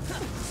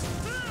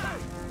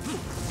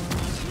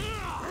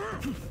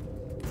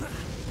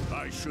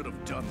 I should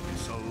have done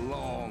this a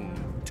long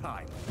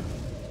time.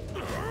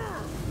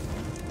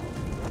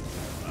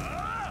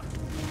 I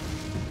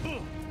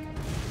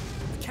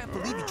can't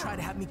believe you tried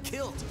to have me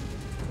killed.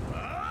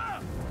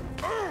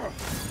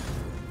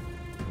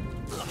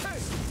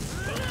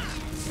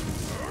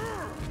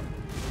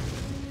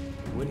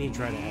 Wouldn't he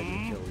try to have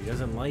you killed? He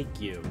doesn't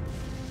like you.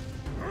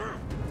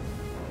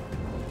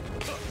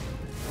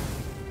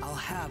 I'll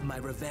have my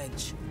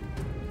revenge.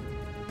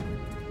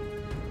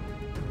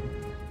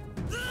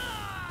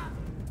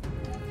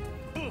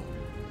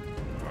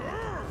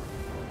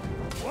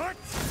 What?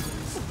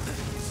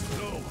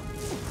 No.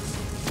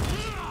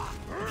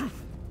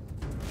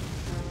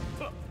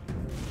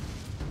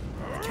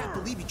 I can't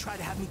believe you tried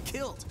to have me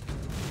killed.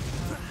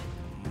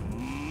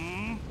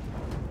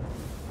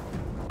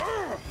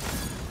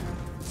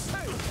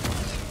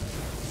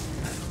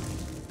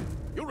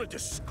 You're a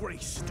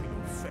disgrace to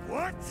your family.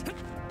 What?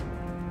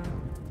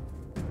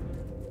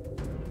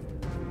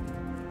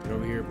 Get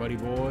over here, buddy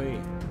boy.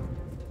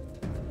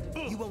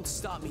 You won't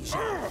stop me,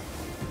 Zhao.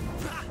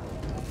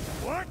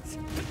 What?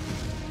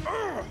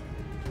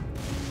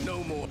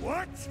 No more.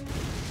 What?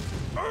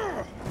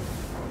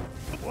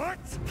 What?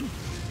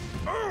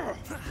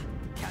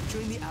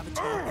 Capturing the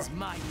Avatar is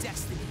my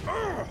destiny.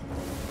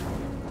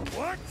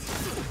 What?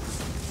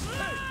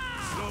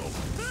 No.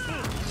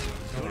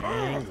 So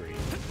angry.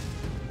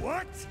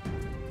 What?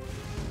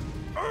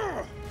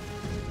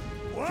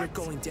 What? You're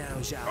going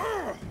down, Zhao.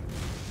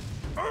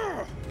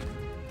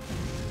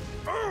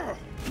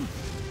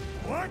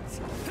 What?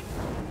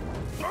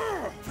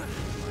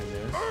 Mind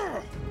this.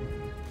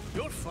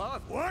 Your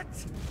father. What?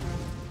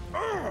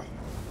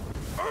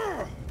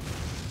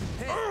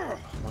 Hey,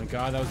 Oh my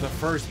god, that was the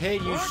first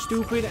hit, you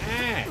stupid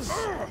ass!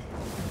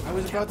 I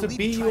was about to believe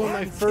beat you you tried on to my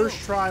have me first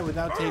killed. try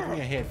without taking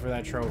a hit for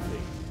that trophy.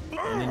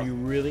 And then you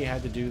really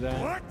had to do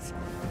that? What?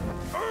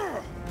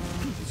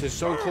 This is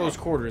so close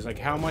quarters, like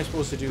how am I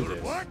supposed to do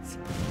this? What?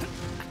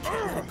 I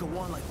can't let it go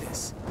on like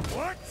this.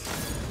 What?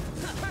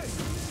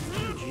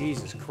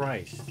 Jesus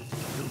Christ.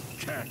 You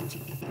can't.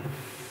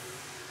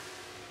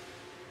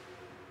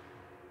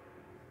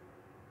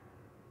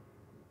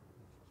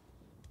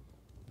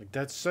 Like,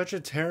 that's such a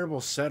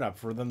terrible setup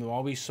for them to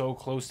all be so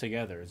close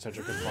together in such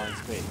a confined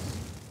space.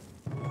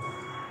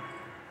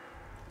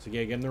 So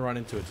yeah, get them to run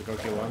into it. It's like,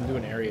 okay, well, I'm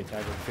doing area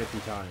attack like 50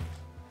 times.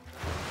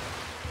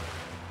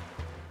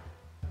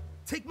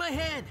 Take my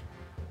hand.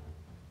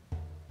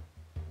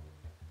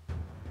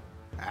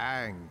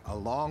 Aang,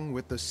 along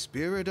with the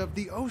spirit of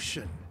the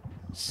ocean,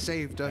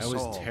 saved us That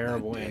was all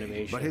terrible that day.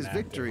 animation But his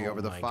acting. victory Oh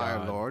over the my Fire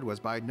God. Lord was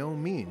by no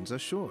means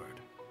assured.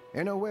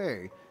 In a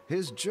way,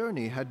 his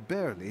journey had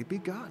barely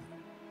begun.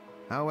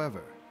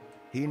 However,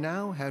 he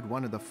now had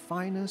one of the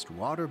finest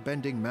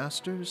waterbending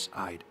masters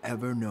I'd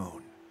ever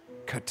known,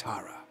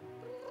 Katara.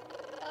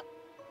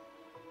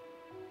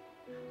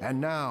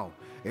 And now,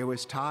 it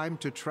was time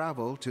to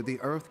travel to the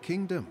Earth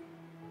Kingdom.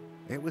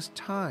 It was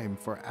time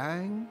for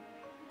Aang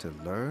to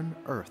learn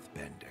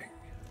earthbending.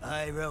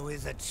 Iroh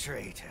is a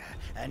traitor,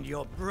 and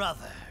your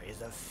brother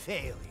is a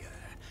failure.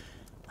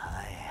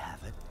 I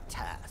have a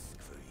task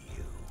for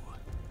you.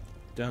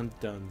 Dun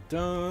dun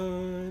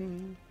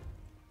dun.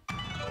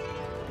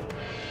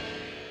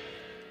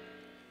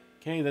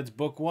 Okay, that's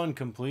book 1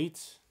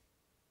 complete.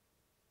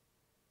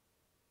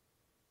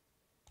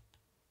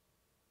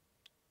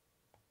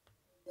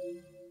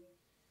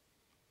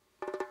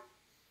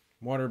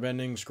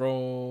 Waterbending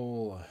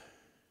scroll.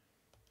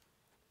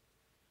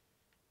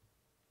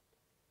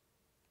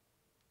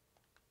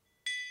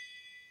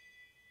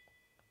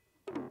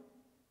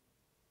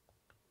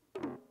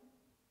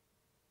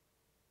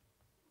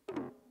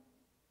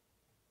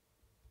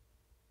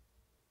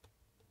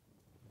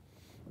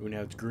 Ooh,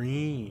 now it's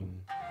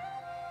green.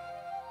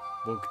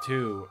 Book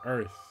 2,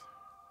 Earth.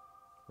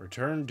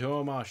 Return to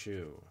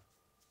Omashu.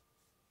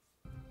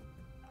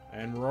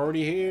 And we're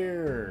already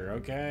here.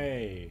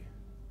 Okay.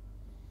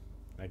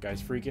 That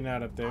guy's freaking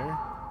out up there.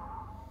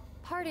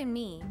 Pardon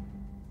me.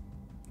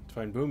 Let's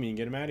find Boomy and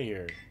get him out of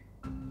here.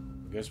 Well,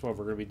 guess what?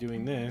 We're going to be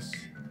doing this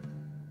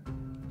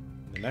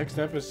in the next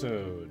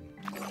episode.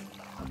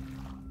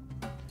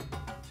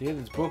 So yeah,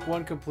 that's book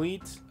 1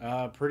 complete.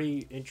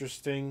 Pretty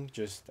interesting.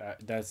 Just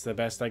that's the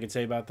best I could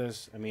say about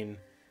this. I mean,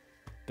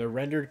 the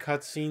rendered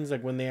cutscenes,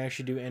 like when they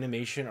actually do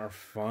animation, are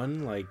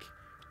fun. Like,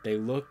 they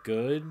look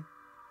good.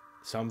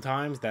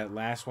 Sometimes that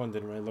last one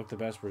didn't really look the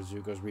best, where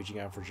Zuko's reaching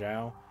out for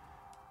Zhao.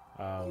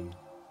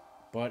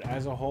 But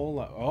as a whole,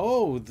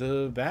 oh,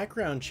 the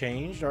background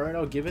changed. All right,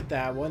 I'll give it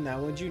that one. That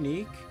one's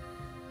unique.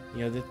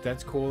 You know,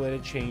 that's cool that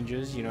it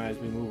changes, you know, as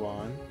we move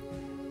on.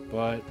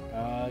 But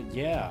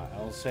yeah,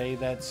 I'll say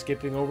that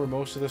skipping over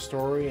most of the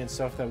story and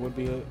stuff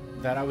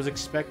that I was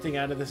expecting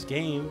out of this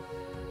game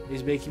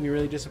is making me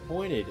really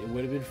disappointed. It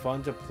would have been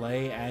fun to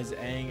play as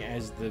Aang,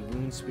 as the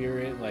Moon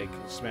Spirit, like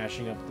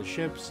smashing up the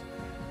ships.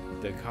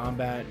 The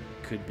combat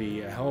could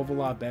be a hell of a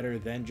lot better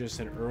than just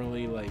an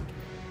early, like,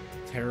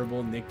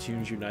 terrible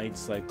Nicktoons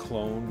Unites, like,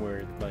 clone,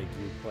 where, like,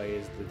 you play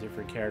as the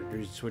different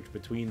characters, switch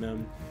between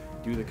them,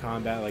 do the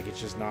combat. Like,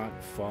 it's just not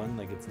fun.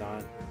 Like, it's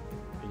not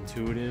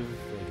intuitive.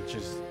 Like,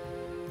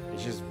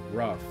 it's just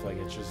rough. Like,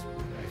 it's just,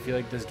 I feel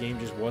like this game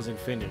just wasn't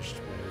finished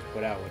when it was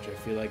put out, which I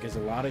feel like is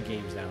a lot of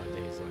games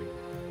nowadays. Like,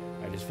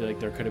 I just feel like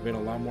there could have been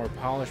a lot more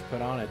polish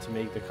put on it to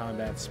make the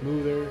combat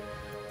smoother,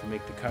 to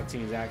make the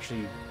cutscenes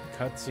actually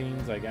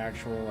cutscenes, like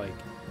actual, like,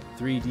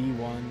 3D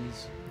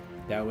ones.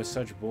 That was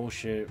such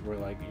bullshit, where,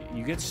 like,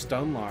 you get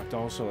stun locked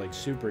also, like,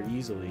 super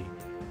easily,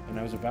 and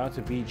I was about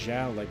to beat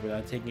Zhao, like,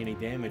 without taking any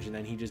damage, and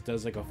then he just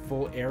does, like, a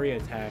full area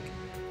attack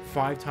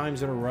 5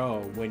 times in a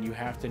row when you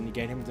have to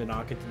get him to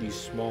knock into these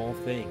small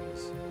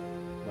things.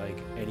 Like,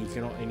 and you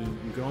can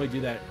only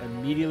do that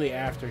immediately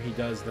after he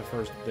does the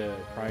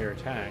prior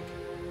attack,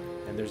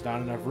 and there's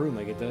not enough room.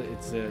 Like,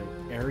 it's an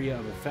area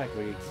of effect.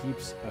 Like, it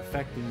keeps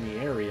affecting the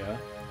area,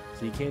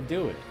 so you can't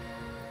do it.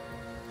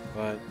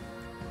 But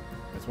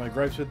that's my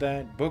gripes with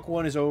that. Book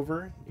 1 is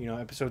over. You know,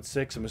 episode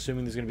 6. I'm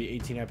assuming there's going to be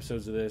 18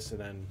 episodes of this, and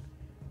then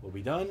we'll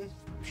be done.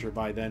 I'm sure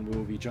by then we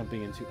will be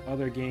jumping into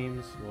other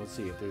games. Well, let's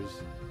see if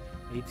there's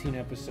 18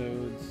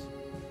 episodes.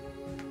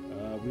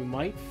 We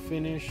might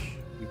finish.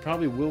 We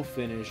probably will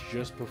finish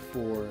just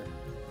before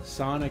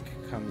Sonic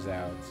comes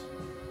out,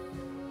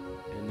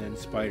 and then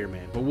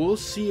Spider-Man. But we'll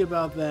see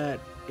about that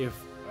if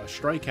a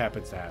strike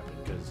happens to happen,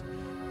 because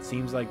it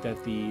seems like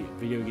that the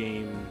video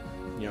game,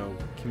 you know,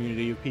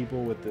 community of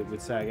people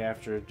with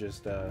SAG-AFTRA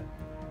just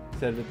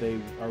said that they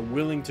are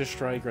willing to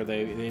strike, or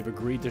they've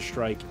agreed to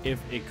strike if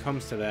it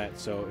comes to that.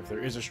 So if there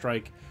is a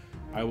strike,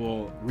 I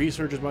will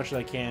research as much as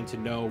I can to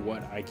know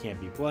what I can't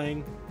be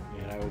playing,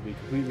 and I will be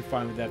completely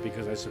fine with that,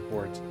 because I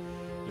support,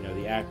 you know,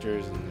 the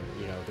actors and,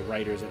 you know, the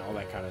writers and all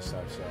that kind of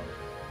stuff. So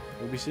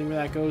we'll be seeing where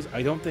that goes.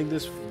 I don't think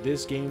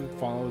this game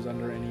follows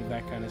under any of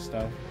that kind of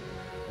stuff.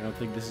 I don't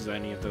think this is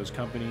any of those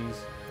companies.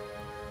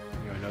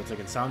 You know, I know it's like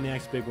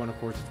Insomniac's big one, of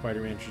course.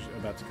 Spider-Man is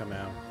about to come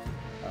out.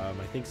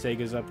 I think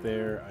Sega's up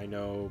there. I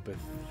know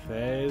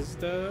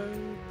Bethesda,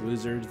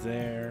 Blizzard's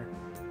there.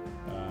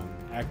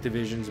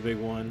 Activision's a big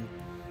one.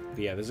 But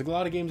yeah, there's a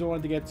lot of games I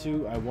wanted to get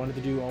to. I wanted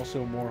to do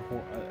also more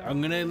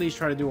I'm gonna at least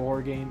try to do a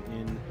horror game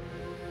in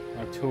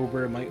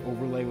October. It might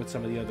overlay with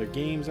some of the other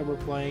games that we're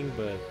playing,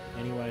 but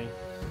anyway,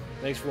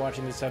 thanks for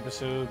watching this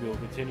episode. We will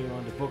continue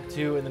on to book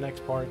 2 in the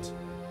next part.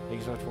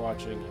 Thanks so much for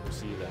watching, and we'll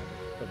see you then.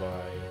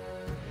 Bye-bye.